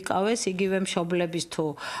თავი შეიკავეს იგივე მშობლების თუ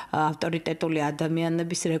ავტორიტეტული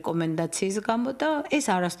ადამიანების რეკომენდაციის გამო და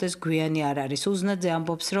ეს არასდროს გვიანი არ არის უზნაძე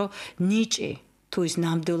ამბობს რომ ნიჭი თუ ის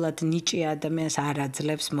ნამდვილად ნიჭი ადამიანს არ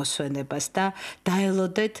აძლევს მოსვენებას და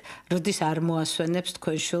დაელოდეთ, როდის არ მოასვენებს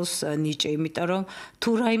თქვენ შულს ნიჭი, იმიტომ რომ თუ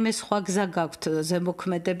რაიმე სხვა გზა გაქვთ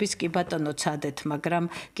ზემოქმედების, კი ბატონო ცადეთ, მაგრამ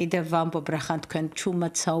კიდევ ვამბობ, რახან თქვენ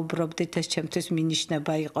ჩუმად საუბრობდით, ეს ჩემთვის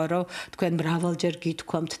მინიშნება იყო, რომ თქვენ მრავალჯერ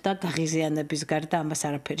გითქვამთ და გაღიზიანების გარდა ამას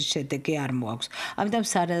არაფერი შედეგი არ მოაქვს. ამიტომ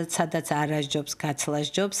სადაც არასჯობს,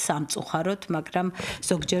 გაცლასჯობს, სამწუხაროდ, მაგრამ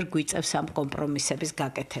ზოგჯერ გვიწევს ამ კომპრომისების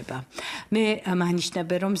გაკეთება. მე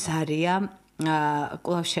მანიშნებე, რომ ზარია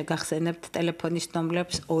კვლავ შეგახსენებთ ტელეფონის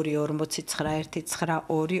ნომრებს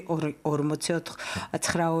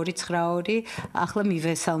 2419292 ახლა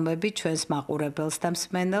მივესალმები ჩვენს მაყურებელს და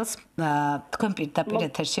მსმენელს. თქვენ პირდაპირ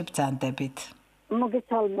ეთერში ბრძანდებით.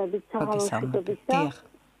 მოგესალმებით საღამოშიდობის და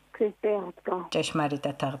ქრისტიანთა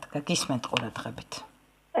ჭეშმარიტად აღდგა გისმენთ ყურადღებით.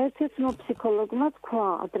 ერთ-ერთმა ფსიქოლოგმა თქვა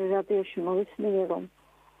ადრე რადიოში მოვისმინე რომ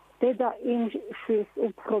დედა იმ შვილს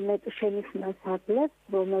უფრო მეტ შენიშვნას აძლევს,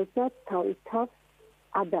 რომელსაც თავის თავს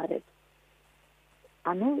ადარებს.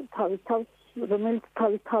 ანუ თავის თავს, რომელიც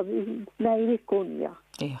თავის თავისნაირი გონია.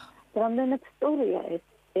 რამდენად სწორია ეს.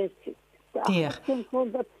 ახლა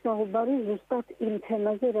მქონდა საუბარი ზუსტად იმ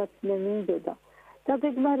თემაზე, რაც მე მინდოდა.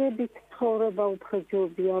 დაგეგმარებით ცხოვრება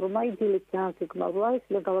უფრთხილებია, რომ აი დილით დაგეგმარო, ეს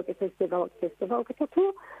გავაკეთე თუ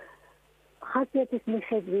ხასიათის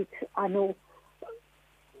მიხედვით, ანუ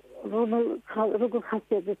როგორ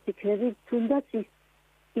ხასიათის იქნება, თუნდაც ის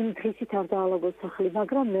იმ დღისით არ დაალაგოს სახლი,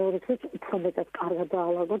 მაგრამ მეორე დღეს უფრო მეტად კარგად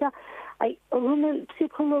დაალაგო და აი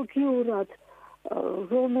ფსიქოლოგიურად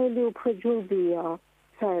რომელი უფრთხილებია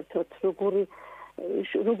საერთოდ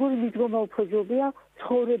როგორი მიდგომა უფრთხილებია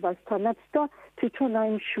ცხოვრებასთანაც და თვითონ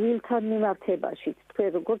აი შვილთან მიმართებაში თქვენ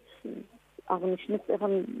როგორც აღნიშნეთ ახლა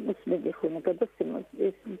მოსმედი ხოლმე გადასცემას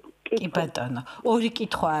ეს კი ბატონო ორი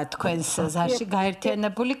კითხვაა თქვენს ზარში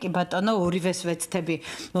გაერთიანებული კი ბატონო ორივეს ვეცდები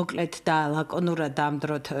მოკლედ და ლაკონურად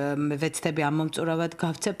ამდროთ ვეცდები ამომწურავად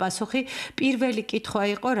გავცე პასუხი პირველი კითხვა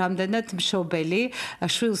იყო რამდენად მშობელი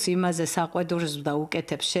შვილს იმაზე საყვედურს და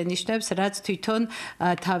უკეთებს შენიშვნებს რაც თვითონ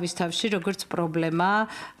თავის თავში როგორც პრობლემა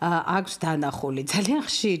აქვს დანახული ძალიან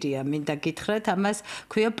ხშირია მინდა გითხრათ ამას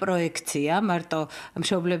ქვია პროექცია მარტო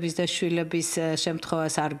მშობლების და შვილების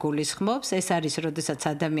შემთხვევას არ გულისხმობს ეს არის როდესაც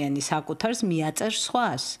ადამიანი საკუთარს მიაწერს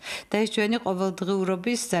სხვას და ეს ჩვენი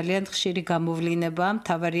ყოველდღიურობის ძალიან ხშირი გამოვლინებაა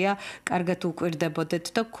მთავარია კარგად უკვირდებოდეთ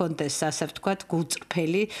და გქონდეს ასე ვთქვათ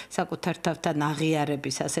გულწრფელი საკუთარ თავთან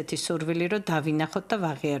აღიარების ასეთი სურვილი რომ დავინახოთ და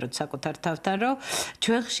ვაღიაროთ საკუთარ თავთან რომ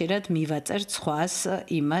ჩვენ ხშირად მივაწერთ სხვას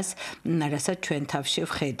იმას რასაც ჩვენ თავში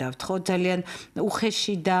ვხედავთ ხო ძალიან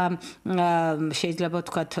უხეში და შეიძლება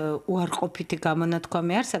ვთქვათ უარყოფითი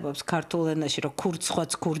გამონათქვამი არსებობს ქართულ ენაში რომ ქურდ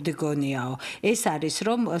სხვაც ქურდი გონიაო ეს არის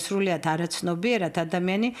რომ სრულიად არაცნობიერად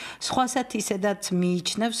ადამიანი სხვასაც ისედაც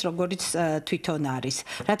მიიჩნევს როგორც თვითონ არის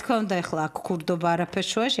რა თქმა უნდა ეხლა აქ ქურდობა არაფერს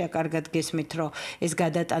შუაშია კარგად გესმით რომ ეს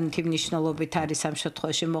გადატანითი მნიშვნელობით არის ამ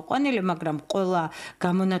შემთხვევაში მოყვანილი მაგრამ ყველა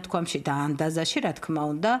გამონათქვამში და ანდაზაში რა თქმა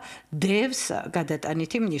უნდა დევს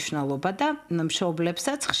გადატანითი მნიშვნელობა და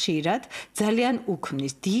მშობლებსაც ხშირად ძალიან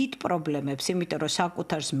უქმნის დიდ პრობლემებს იმიტომ რომ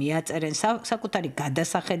საკუთარს მიაწერენ საკუთარი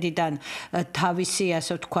გადასახედიდან თავისი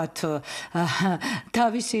ასე ვთქვათ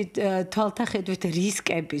თავისი თვალთახედვით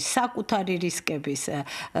რისკების, საკუთარი რისკების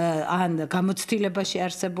ან გამოცდილებაში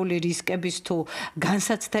არსებული რისკების თუ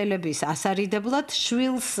განსაცდელების ასარიდებლად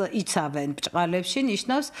შვილს იცავენ ბჭყალებში,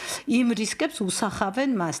 ნიშნავს იმ რისკებს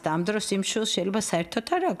უსახავენ მას და ამ დროს იმ შვილს შეიძლება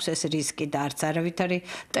საერთოდ არ აქვს ეს რისკი და არც არავითარი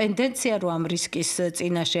ტენდენცია რომ ამ რისკის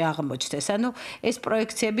წინაშე აღმოჩნდეს. ანუ ეს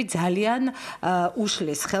პროექციები ძალიან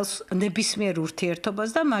უშლის ხელს ნებისმიერ ურთიერთობას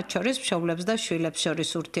და მათ შორის მშობლებს და შვილებს შორის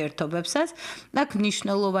ურთიერთობებსაც. აქ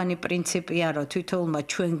მნიშვნელოვანი პრინციპია, რომ თვითონმა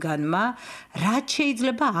ჩვენგანმა რაც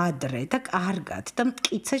შეიძლება ადრე და კარგად და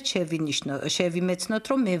მტკიცედ შევიმეცნოთ,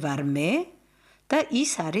 რომ მე ვარ მე და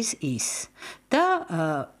ის არის ის. და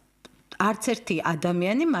არც ერთი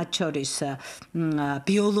ადამიანი მათ შორის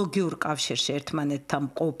ბიოლოგიურ კავშირში ერთმანეთთან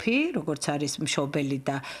მყოფი, როგორც არის მშობელი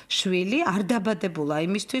და შვილი, არ დაბადებულა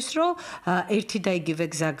იმისთვის, რომ ერთი და იგივე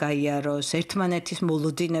გზა გაიაროს, ერთმანეთის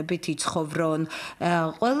მოლოდინებით იცხოვრონ,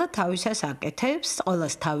 ყველა თავისას აკეთებს,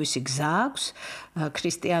 ყველას თავისი გზა აქვს,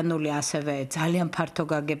 ქრისტიანული ასევე ძალიან ფართო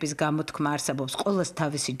გაგების გამოთქმა არსებობს, ყველას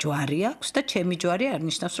თავისი ჯვარი აქვს და ჩემი ჯვარი არ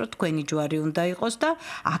ნიშნავს, რომ თქვენი ჯვარი უნდა იყოს და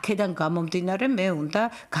აქედან გამომდინარე მე უნდა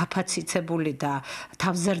გაფაციც დამტკიცებული და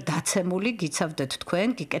თავზე დაცემული გიცავდეთ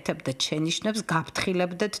თქვენ, გიკეთებდეთ შენიშვნებს,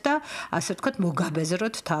 გაფრთხილებდეთ და ასე ვთქვათ,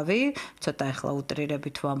 მოგაბეზროთ თავი, ცოტა ახლა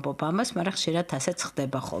უტრირებით ვამბობ ამას, მაგრამ ხშირად ასეც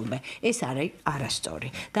ხდება ხოლმე. ეს არის არასწორი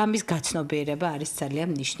და ამის გაცნობიერება არის ძალიან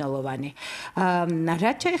მნიშვნელოვანი.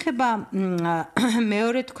 რაც შეეხება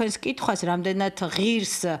მეორე თქვენს კითხვას, რამდენად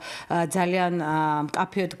ღირს ძალიან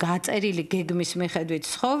მკაფიოდ გაწერილი გეგმის მიხედვით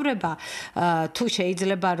ცხოვრება, თუ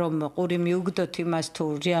შეიძლება რომ ყური მიუგდოთ იმას თუ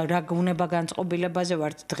რა უნება განწყობილებაზე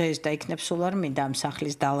ვართ დღეს და იქნებ სულ არ მინდა ამ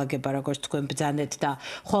სახლის დაალაგება როგორც თქვენ ბრძანეთ და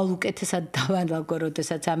ხვალ უკეთესად დავანალგო,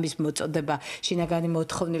 როდესაც ამის მოწოდება შინაგანი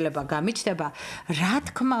მოთხოვნილება გამიჩნდება, რა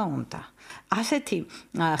თქმა უნდა ასეთი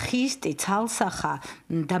ხისტი, ცალსახა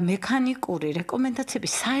და მექანიკური რეკომენდაციები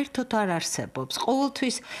საერთოდ არ არსებობს.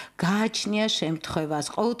 ყოველთვის გააჩნია შემთხვევას,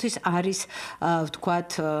 ყოველთვის არის ვთქვათ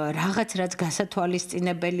რაღაც რაც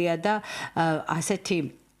გასათვალისწინებელია და ასეთი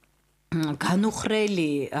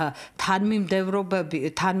განუხრელი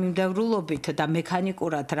თანმიმდევრულობით და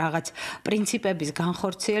მექანიკურად რაღაც პრინციპების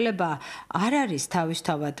განხორციელება არ არის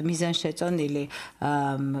თავისთავად მიზანშეწონილი.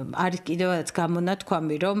 არის კიდევაც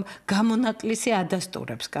გამონათქვამი, რომ გამონაკლისი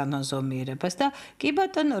ადასტურებს კანონზომიერებას და კი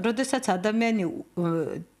ბატონო, როდესაც ადამიანი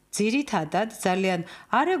ძირითადად ძალიან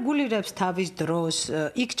არეგულირებს თავის დროს,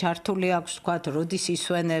 იქ ჩართული აქვს ვთქვათ, როდის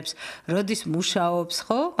ისვენებს, როდის მუშაობს,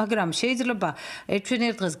 ხო? მაგრამ შეიძლება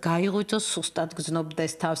ერთვენიერ დღეს გაიღვიძოს, სუსტად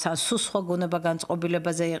გრძნობდეს თავს, ან სულ სხვა გონება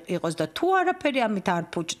განწყობილებაზე იყოს და თუ არაფერი ამით არ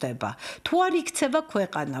ფუჭდება, თუ არ იქცევა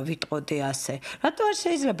ქვეყანა, ვიტყოდი ასე, რატო არ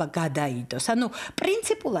შეიძლება გადაიდოს? ანუ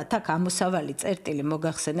პრინციპულად აქ ამოსავალი წერტილი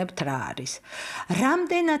მოგახსენებთ რა არის?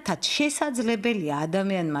 რამდენადაც შესაძლებელია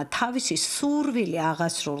ადამიანმა თავისი სურვილი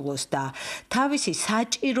აღასრულოს და თავისი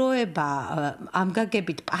საჭიროება ამ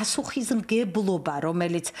გაგებით პასუხისმგებლობა,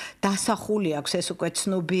 რომელიც დასახული აქვს, ეს უკვე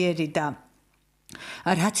ცნობიერი და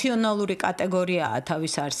რაციონალური კატეგორიაა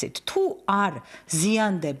თავის არსით. თუ არ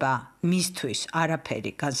ზიანდება მისთვის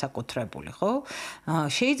არაფერი განსაკუთრებული, ხო?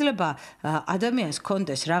 შეიძლება ადამიანს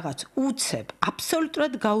კონდეს რაღაც უცებ,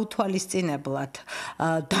 აბსოლუტურად გაუთვალისწინებლად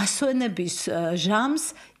დასვენების ჟამს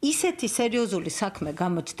ისეთი სერიოზული საქმე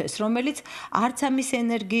გამოჩნდეს, რომელიც არც ამის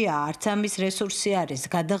ენერგია, არც ამის რესურსი არის,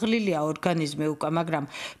 გადაღლილია ორგანიზმი უკვე, მაგრამ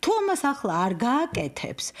თუ ამას ახლა არ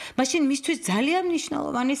გააკეთებს, მაშინ მისთვის ძალიან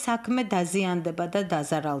მნიშვნელოვანი საქმე დაზიანდება და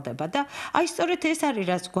დაზარალდება და აი სწორედ ეს არის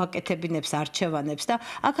რაც გვაკეთებინებს არჩევანებს და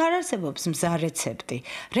აქ არ არსებობს მზა რეცეპტი.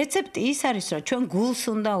 რეცეპტი ის არის, რომ ჩვენ გულს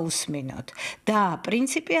უნდა უსმინოთ და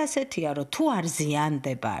პრინციპი ასეთია, რომ თუ არ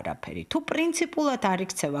ზიანდება არაფერი, თუ პრინციპულად არ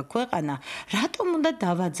იქცევა ქვეყანა, რატომ უნდა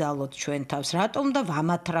დავაძალოთ ჩვენ თავს, რატომ უნდა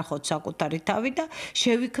ვამათრახოთ საკუთარი თავი და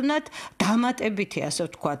შევიქმნათ დამატებითი, ასე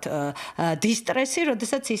ვთქვათ, დისტრესი,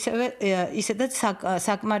 როდესაც ისედაც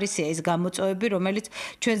საკმარისია ის გამოწვევები, რომელიც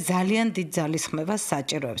ჩვენ ძალიან დიდ ძალისხმევას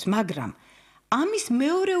საჭიროებს, მაგრამ ამის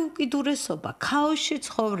მეორე უკიდურესობა, ქაოსში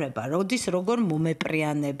ცხოვრება, როდის როგორ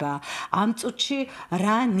მომეპრიანება, ამ წუთში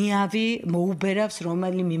რა ნიავი მოუბერავს,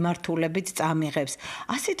 რომელი მიმართულებით წამიღებს.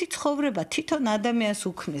 ასეთი ცხოვრება თვითონ ადამიანს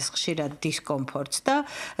უქმნის ხშირად დისკომფორტს და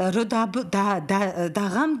რო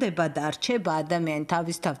დაღამდება და რჩება ადამიანი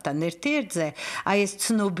თავის თავთან ერთიერთზე, აი ეს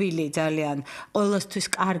ცნობილი ძალიან ყოველთვის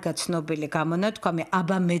კარგად ცნობილი გამონათქვამი,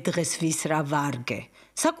 აბა მე დღეს ვის რა ვარგე.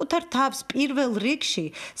 საკუთარ თავს პირველ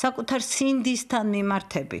რიგში, საკუთარ სინდისთან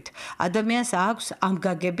მიმართებით, ადამიანს აქვს ამ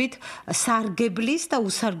გაგებით სარგებლის და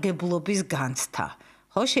უსარგებლობის განცდა.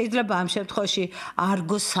 ხო, შეიძლება ამ შემთხვევაში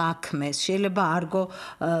არგო საქმეს, შეიძლება არგო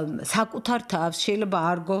საკუთარ თავს, შეიძლება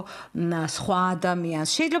არგო სხვა ადამიანს,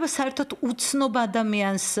 შეიძლება საერთოდ უცნობ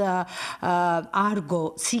ადამიანს არგო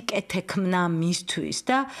სიკეთე ქმნა მისთვის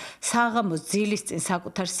და საღამოს ძილის წინ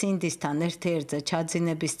საკუთარ სინდისთან ერთ-ერთზე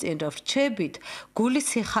ჩაძინების წინ რო რჩებით, გულის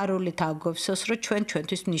სიხარულით აგვევსოს, რომ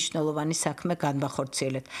ჩვენთვის მნიშვნელოვანი საქმე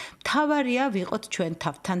განვახორციელებთ. მთავარია ვიყოთ ჩვენ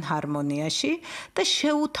თავთან ჰარმონიაში და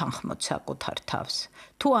შეუთანხმოთ საკუთარ თავს.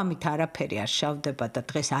 თუ ამით არაფერი არ შავდება და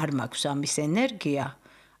დღეს არ მაქვს ამის ენერგია,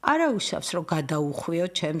 არა უშავს რომ გადაუხვიო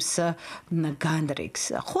ჩემს განრიგს.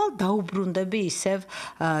 ხვალ დაუბრუნდები ისევ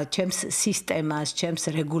ჩემს სისტემას, ჩემს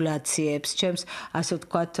რეგულაციებს, ჩემს ასე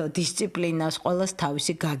ვთქვათ დისციპლინას, ყველას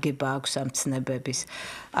თავისი გაგება აქვს ამ ცნებების.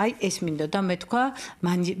 აი ეს მინდოდა მეთქვა,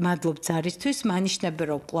 მადლობთ ზარისთვის, მანიშნები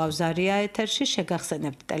რომ კვლავ ზარია ეთერში,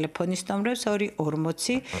 შეგახსენებთ ტელეფონის ნომრებს 240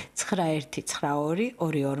 9192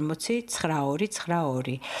 240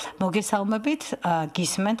 9292. მოგესალმებით,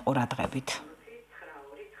 გისმენთ ყურადღებით.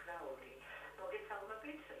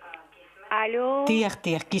 ალო. დიახ,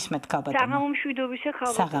 გისმენთ ქალბატონო. საღამომშვიდობისა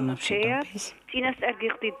ქალბატონო. საღამომშვიდობის. წინასწარ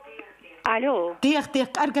გიხდით. ალო. დიახ,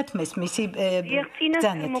 კარგად მესმის. დიახ,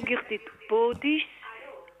 წინასწარ მოგიხდით. ბოდიშს.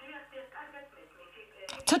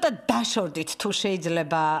 ცოტა დაშორდით თუ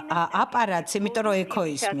შეიძლება აპარატს, იმიტომ რომ ეკო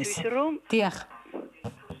ისმის. დიახ.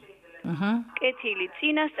 კეთილი,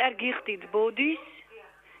 წინასწარ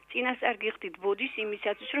გიხდით ბოდის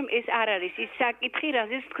იმისათვის, რომ ეს არ არის ის საკითხი,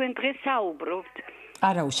 რაზეც თქვენ დღეს საუბრობთ.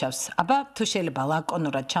 არა უშავს. აბა თუ შეიძლება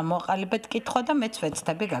ლაკონურად ჩამოაყალიბეთ კითხვა და მეც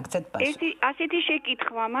ვეცდები გაგცეთ პასუხი. ასეთი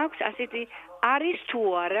შეკითხვა მაქვს, ასეთი არის თუ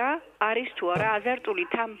არა აზარტული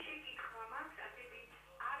თამ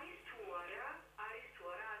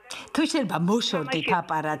თუ შეიძლება მოშორდით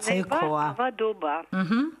აპარატს ეკოა. ავადობა.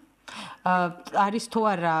 არის თუ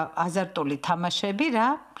არა აზარტული თამაშები რა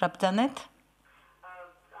ბრძანეთ?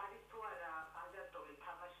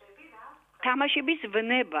 თამაშების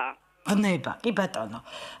ვნება. ვნება, კი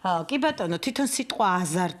ბატონო, თვითონ სიტყვა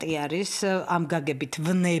აზარტი არის ამ გაგებით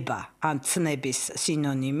ვნება, ან ცნების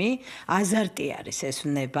სინონიმი, აზარტი არის ეს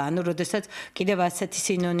ვნება. ანუ როდესაც კიდევ ასეთი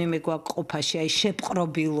სინონიმი გვაქვს ყოფაში, აი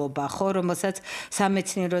შეპყრობილობა, ხო, რომელსაც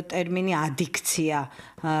სამეცნიერო ტერმინი ადიქცია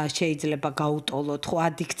შეიძლება გაუტოლოთ, ხო,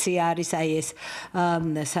 ადიქცია არის აი ეს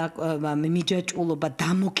მიჯაჭვულობა,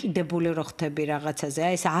 დამოკიდებული რო ხდები რაღაცაზე,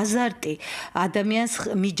 აი ეს აზარტი ადამიანს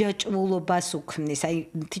მიჯაჭვულობას უქმნის, აი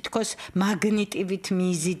თითქოს მაგნიტივით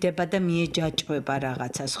მიიზიდება და მიეჯაჭვება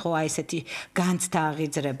რაღაცას, ხო, აი ესეთი განცდა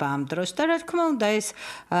აღიძრება ამ დროს და რა თქმა უნდა ეს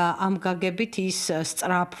ამ გაგებით ის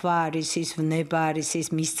სწრაფვა არის, ის ვნება არის, ის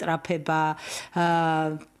მისწრაფება,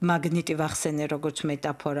 მაგნიტი ვახსენე როგორც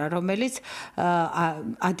მეტაფორა, რომელიც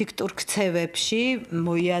ადიქტურ ქცევებში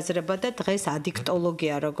მოიაზრება და დღეს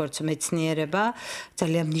ადიქტოლოგია როგორც მეცნიერება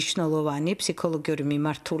ძალიან მნიშვნელოვანი ფსიქოლოგიური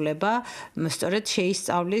მიმართულება, სწორედ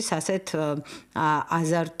შეისწავლის ასეთ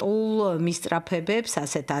აზარტულ მისწრაფებებს,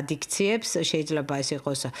 ასეთ ადიქციებს, შეიძლება ეს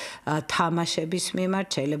იყოს თამაშების მიმართ,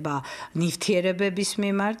 შეიძლება ნივთიერებების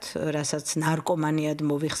მიმართ, რასაც ნარკომანიად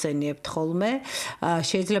მოვიხსენიებთ ხოლმე,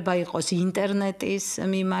 შეიძლება იყოს ინტერნეტის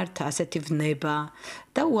მიმართ, ასეთი ვნება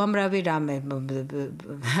და უამრავი რამე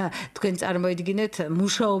თქვენ წარმოიდგინეთ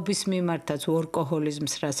მუშაობის მიმართაც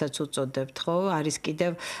ვორკოჰოლიზმს რასაც უწოდებთ ხო არის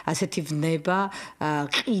კიდევ ასეთი ვნება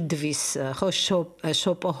ყიდვის ხო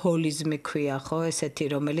შოპოჰოლიზმი ქვია ხო ესეთი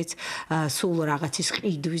რომელიც სულ რაღაცის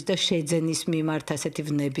ყიდვის და შეძენის მიმართ ასეთი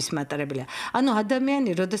ვნების მატარებელია ანუ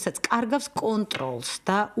ადამიანი როდესაც კარგავს კონტროლს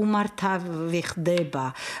და უმართავი ხდება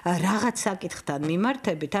რაღაც საკითხთან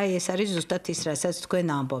მიმართებით აი ეს არის ზუსტად ის რასაც თქვენ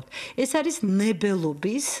ამბობთ ეს არის ნებელობა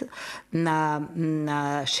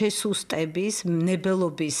შესუსტების,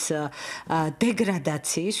 ნებელობის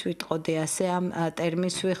დეგრადაციის, ვიტყოდი ასე ამ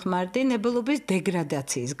ტერმინს ვიხმარდი, ნებელობის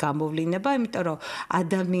დეგრადაციის გამოვლინება, იმიტომ რომ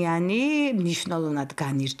ადამიანი მნიშვნელოვნად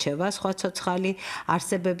განირჩევა სხვა ცოცხალი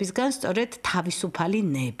არსებებისგან სწორედ თავისუფალი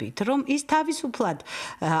ნებით, რომ ის თავისუფლად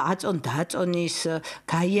აწონ-დაწონის,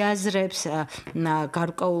 გაიაზრებს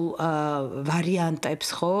გარკვეულ ვარიანტებს,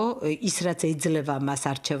 ხო, ის რაც ეძლევა მას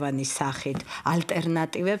არჩევანის სახით,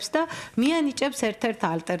 ალტერნატივებს და მიანიჭებს ერთ-ერთ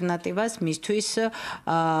ალტერნატივას მისთვის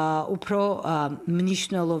უფრო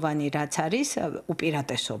მნიშვნელოვანი რაც არის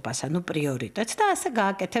უპირატესობას, ანუ პრიორიტეტს და ასე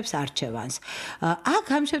გააკეთებს არჩევანს. აქ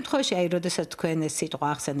ამ შემთხვევაში აი როდესაც თქვენ ეს სიტყვა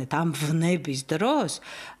ახსენეთ ამ ვნების დროს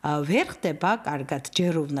ვერ ხდება კარგად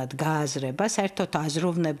ჯეროვნად გააზრება, საერთოდ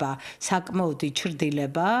აზროვნება საკმაოდ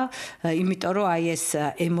იჩრდილება, იმიტომ რომ აი ეს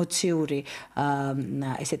ემოციური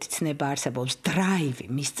ესეთი ცნება არსებობს, დრაივი,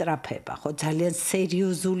 მისწრაფება, ხო, ძალიან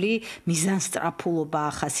სერიოზული მიზანსწრაფულობა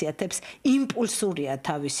ახასიათებს, იმპულსურია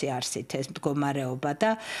თავისი არსით ეს მდგომარეობა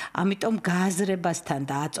და ამიტომ გააზრებასთან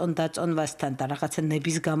და აწონ-დაწონვასთან და რაღაცა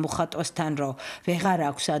ნების გამოხატვასთან რომ ვეღარ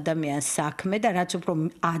აქვს ადამიანს საქმე და რაც უფრო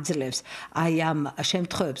აძლევს აი ამ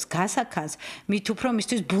შემთხვევებს გასახანს, მით უფრო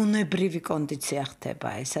მისთვის ბუნებრივი კონდიცია ხდება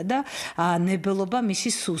ესა და ნებელობა მისი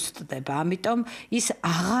სუსტდება. ამიტომ ის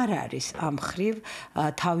აღარ არის ამ ხრივ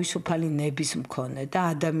თავისუფალი ნების მქონე და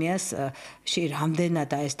ადამიანს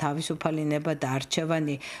რამდენად ეს თავისუფალი ნება და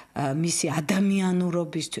არჩევანი მისი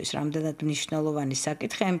ადამიანურობისთვის რამდენად მნიშვნელოვანი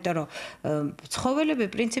საკითხია, იმიტომ რომ ცხოველები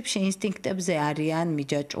პრინციპში ინსტინქტებზე არიან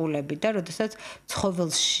მიჯაჭვულები და როდესაც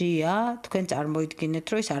ცხოველშია, თქვენ წარმოიდგინეთ,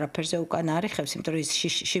 რომ ის არაფერზე უკან არ იხევს, იმიტომ რომ ის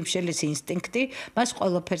შიმშილის ინსტინქტი მას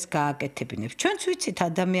ყველაფერს გააკეთებინებს. ჩვენც ვიცით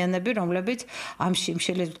ადამიანები, რომლებიც ამ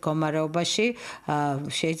შიმშილის მდგომარეობაში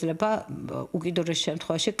შეიძლება უკიდურეს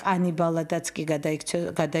შემთხვევაში კანიბალადაც კი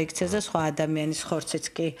გადაიქცეს და სხვა ადამიანის ხორციც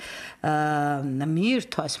კი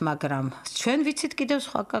მიირთვას, მაგრამ ჩვენ ვიცით კიდევ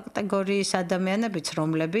სხვა კატეგორიის ადამიანებიც,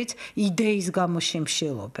 რომლებიც იდეის გამო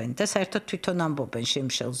შიმშილობენ და საერთოდ თვითონ ამბობენ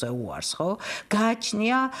შიმშილზე უარს, ხო?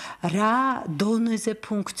 გააჩნია რა დონეზე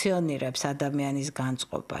ფუნქციონირებს ადამიანის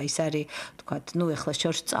განწყობა. ის არის, თქვათ, ეხლა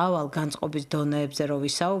შორს წავალ განწყობის დონეებზე რო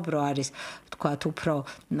ვისაუბრო, არის, თქვათ, უფრო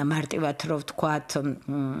მარტივად რო ვთქვათ,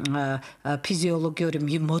 ფიზიოლოგიური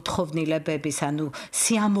მოთხოვნილებების, ანუ ანუ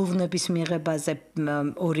სიამოვნების მიღებაზე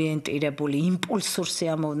ორიენტირებული, იმპულსურ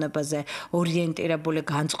სიამოვნებაზე ორიენტირებული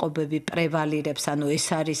განწყობები პრევალირებს, ანუ ეს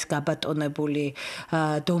არის გაბატონებული,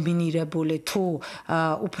 დომინირებული, თუ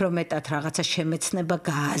უფრო მეტად რაღაცა შემეცნება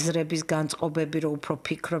გააზრების განწყობები, რომ უფრო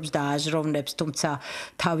ფიქრობს და აზროვნებს, თუმცა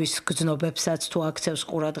თავის გრძნობებსაც თუ აქცევს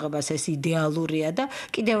ყურადღებას, ეს იდეალურია და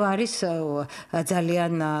კიდევ არის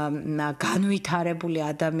ძალიან განვითარებული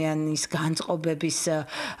ადამიანის განწყობების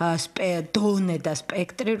დონე და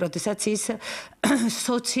სპექტრი, როდესაც ის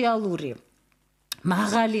სოციალური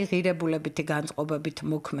მაღალი ღირებულებითი განწყობებით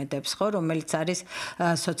მოქმედებს, ხო, რომელიც არის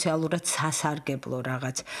სოციალურად სასარგებლო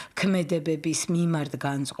რაღაც ქმედებების მიმართ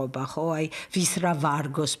განწყობა, ხო, აი ვის რა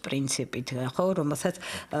ვარგოს პრინციპით, ხო, რომელსაც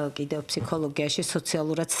კიდევ ფსიქოლოგიაში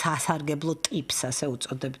სოციალურად სასარგებლო ტიპს ასე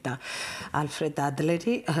უწოდებდა ალფრედ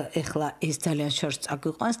ადლერი. ეხლა ეს ძალიან შორს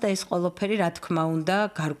წაგვიყვანს და ეს ყველაფერი, რა თქმა უნდა,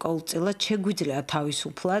 გარკვეულწილად შეგვიძლია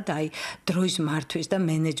თავისუფლად აი დროის მართვის და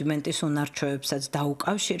მენეჯმენტის უნარ-ჩვევებსაც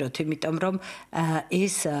დაუკავშიროთ, იმიტომ რომ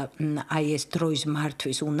ეს დროის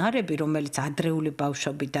მართვის უნარები, რომელიც ადრეული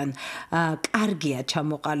ბავშვობიდან კარგია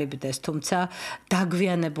ჩამოყალიბდეს, თუმცა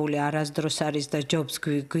დაგვიანებული არასდროს არის და ჯობს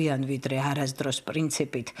გვიან ვიდრე არასდროს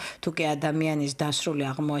პრინციპით, თუ კი ადამიანის დასრული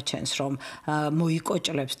აღმოაჩენს, რომ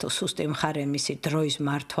მოიკოჭლებს თუ სუსტი მხარე მისი დროის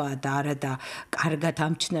მართვა და არადა კარგად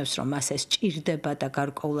ამჩნევს, რომ მას ეს ჭირდება და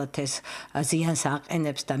გარკვეულად ეს ზიანს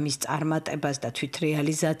აყენებს და მის წარმატებას და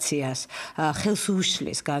თვითრეალიზაციას ხელს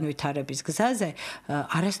უშლის განვითარების გზაზე,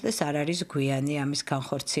 არასდროს არ არის გვიანი ამის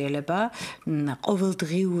განხორციელება.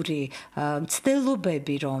 ყოველდღიური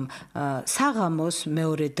მცდელობები, რომ საღამოს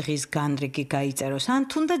მეორე დღის განრიგი გაიწეროს, ან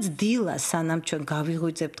თუნდაც დილას, სანამ ჩვენ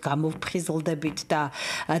გავიღვიძებთ, გამოვფხიზლდებით და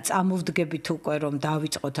წამოვდგებით უკვე, რომ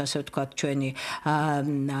დავიწყოთ, ასე ვთქვათ, ჩვენი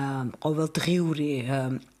ყოველდღიური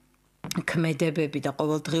ქმედებები და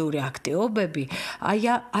ყოველდღიური აქტივობები,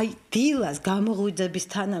 აი დილას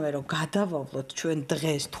გამოღვიძებისთანავე, რომ გადავავლოთ ჩვენ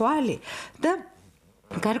დღეს თვალი და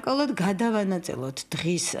გარკვეულად გადავანაწილოთ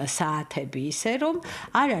დღის საათები ისე, რომ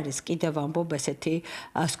არ არის კიდევ ამბობ ესეთი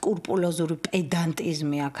სკრუპულოზური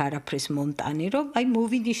პედანტიზმი აქ არაფრის მომტანი, რომ აი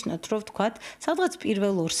მოვინიშნოთ, რომ ვთქვათ, სადღაც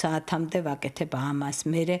პირველ 2 საათამდე ვაკეთებ ამას,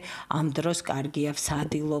 მერე ამ დროს კარგია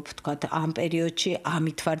ვსადილობ, ვთქვათ, ამ პერიოდში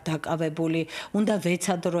ამით ვარ დაკავებული, უნდა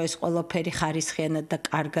ვეცადო, რომ ეს ყველაფერი ხარისხიანად და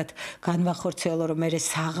კარგად განვახორციელო, რომ მერე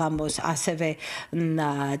საღამოს ასევე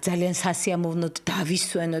ძალიან სასიამოვნოდ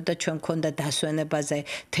დავისვენო და ჩვენ გქონდა დასვენებაზე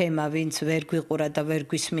თემა, ვინც ვერ გვიყურა და ვერ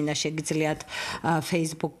გვისმინა, შეგიძლიათ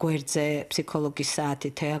Facebook გვერდზე ფსიქოლოგის საათი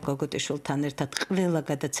თეა გოგოტიშვილთან ერთად ყველა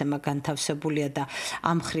გადაცემა განთავსებულია და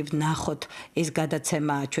ამ ხრივ ნახოთ ეს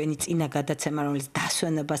გადაცემა, ჩვენი წინა გადაცემა, რომელიც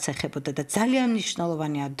დასვენებას ეხებოდა და ძალიან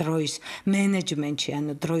მნიშვნელოვანია დროის მენეჯმენტში,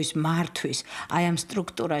 ანუ დროის მართვის, აი ამ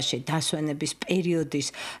სტრუქტურაში დასვენების პერიოდის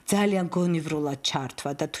ძალიან გონივრულად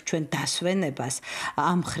ჩართვა და თუ ჩვენ დასვენებას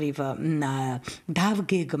ამ ხრივ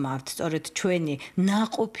დავგეგმავთ, სწორედ ჩვენი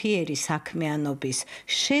ნაყოფიერი საქმიანობის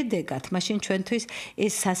შედეგად, მაშინ ჩვენთვის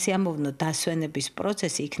ეს სასიამოვნო დასვენების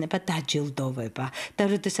პროცესი იქნება დაჯილდოვება და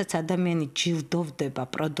როდესაც ადამიანი ჯილდოვდება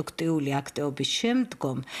პროდუქტიული აქტივობის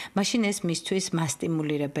შემდგომ, მაშინ ეს მისთვის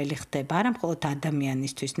მასტიმულირებელი ხდება, არა მხოლოდ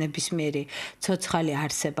ადამიანისთვის, ნებისმიერი ცოცხალი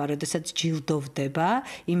არსება, როდესაც ჯილდოვდება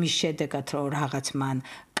იმის შედეგად, რომ რაღაც მან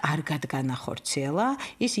კარგად განახორციელა,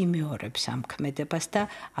 ის იმეორებს ამ ქმედებას და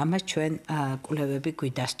ამას ჩვენ კვლევები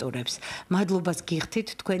გვიდასტურებს. მადლობას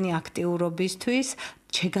გიხდით თქვენი აქტიურობისთვის.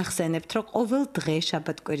 შეგახსენებთ, რომ ყოველ დღე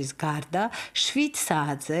შაბათ-კვირის გარდა 7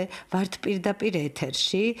 საათზე ვართ პირდაპირ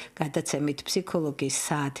ეთერში გადაცემით ფსიქოლოგიის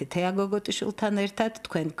საათი თეა გოგოტიშვილთან ერთად.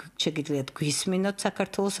 თქვენ შეგიძლიათ გვისმინოთ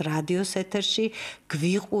საქართველოს რადიოს ეთერში,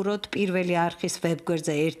 გვიყუროთ პირველი არხის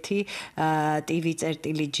ვებგვერდზე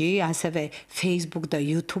 1.tv.g, ასევე Facebook და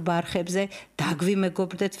YouTube არხებზე,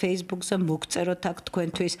 დაგვიმეგობრდეთ Facebook-ზე, მოგწეროთ აქ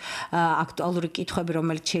თქვენთვის აქტუალური კითხვები,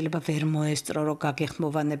 რომელიც შეიძლება ვერ მოესწრო, რომ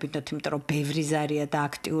გაგეხმოვანებინოთ, იმიტომ რომ ბევრი ზარია და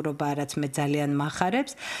აქტიურობა, რაც მე ძალიან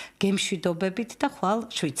მახარებს. გემშვიდობებით და ხვალ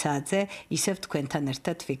 7 საათზე ისევ თქვენთან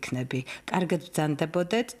ერთად ვიქნები. კარგად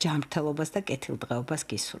ბრძანდებოდეთ, ჯანმრთელობას და კეთილდღეობას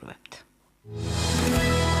გისურვებთ.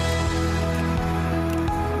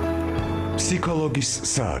 ფსიქოლოგის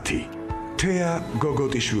საათი თეა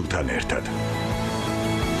გოგოტიშვილთან ერთად.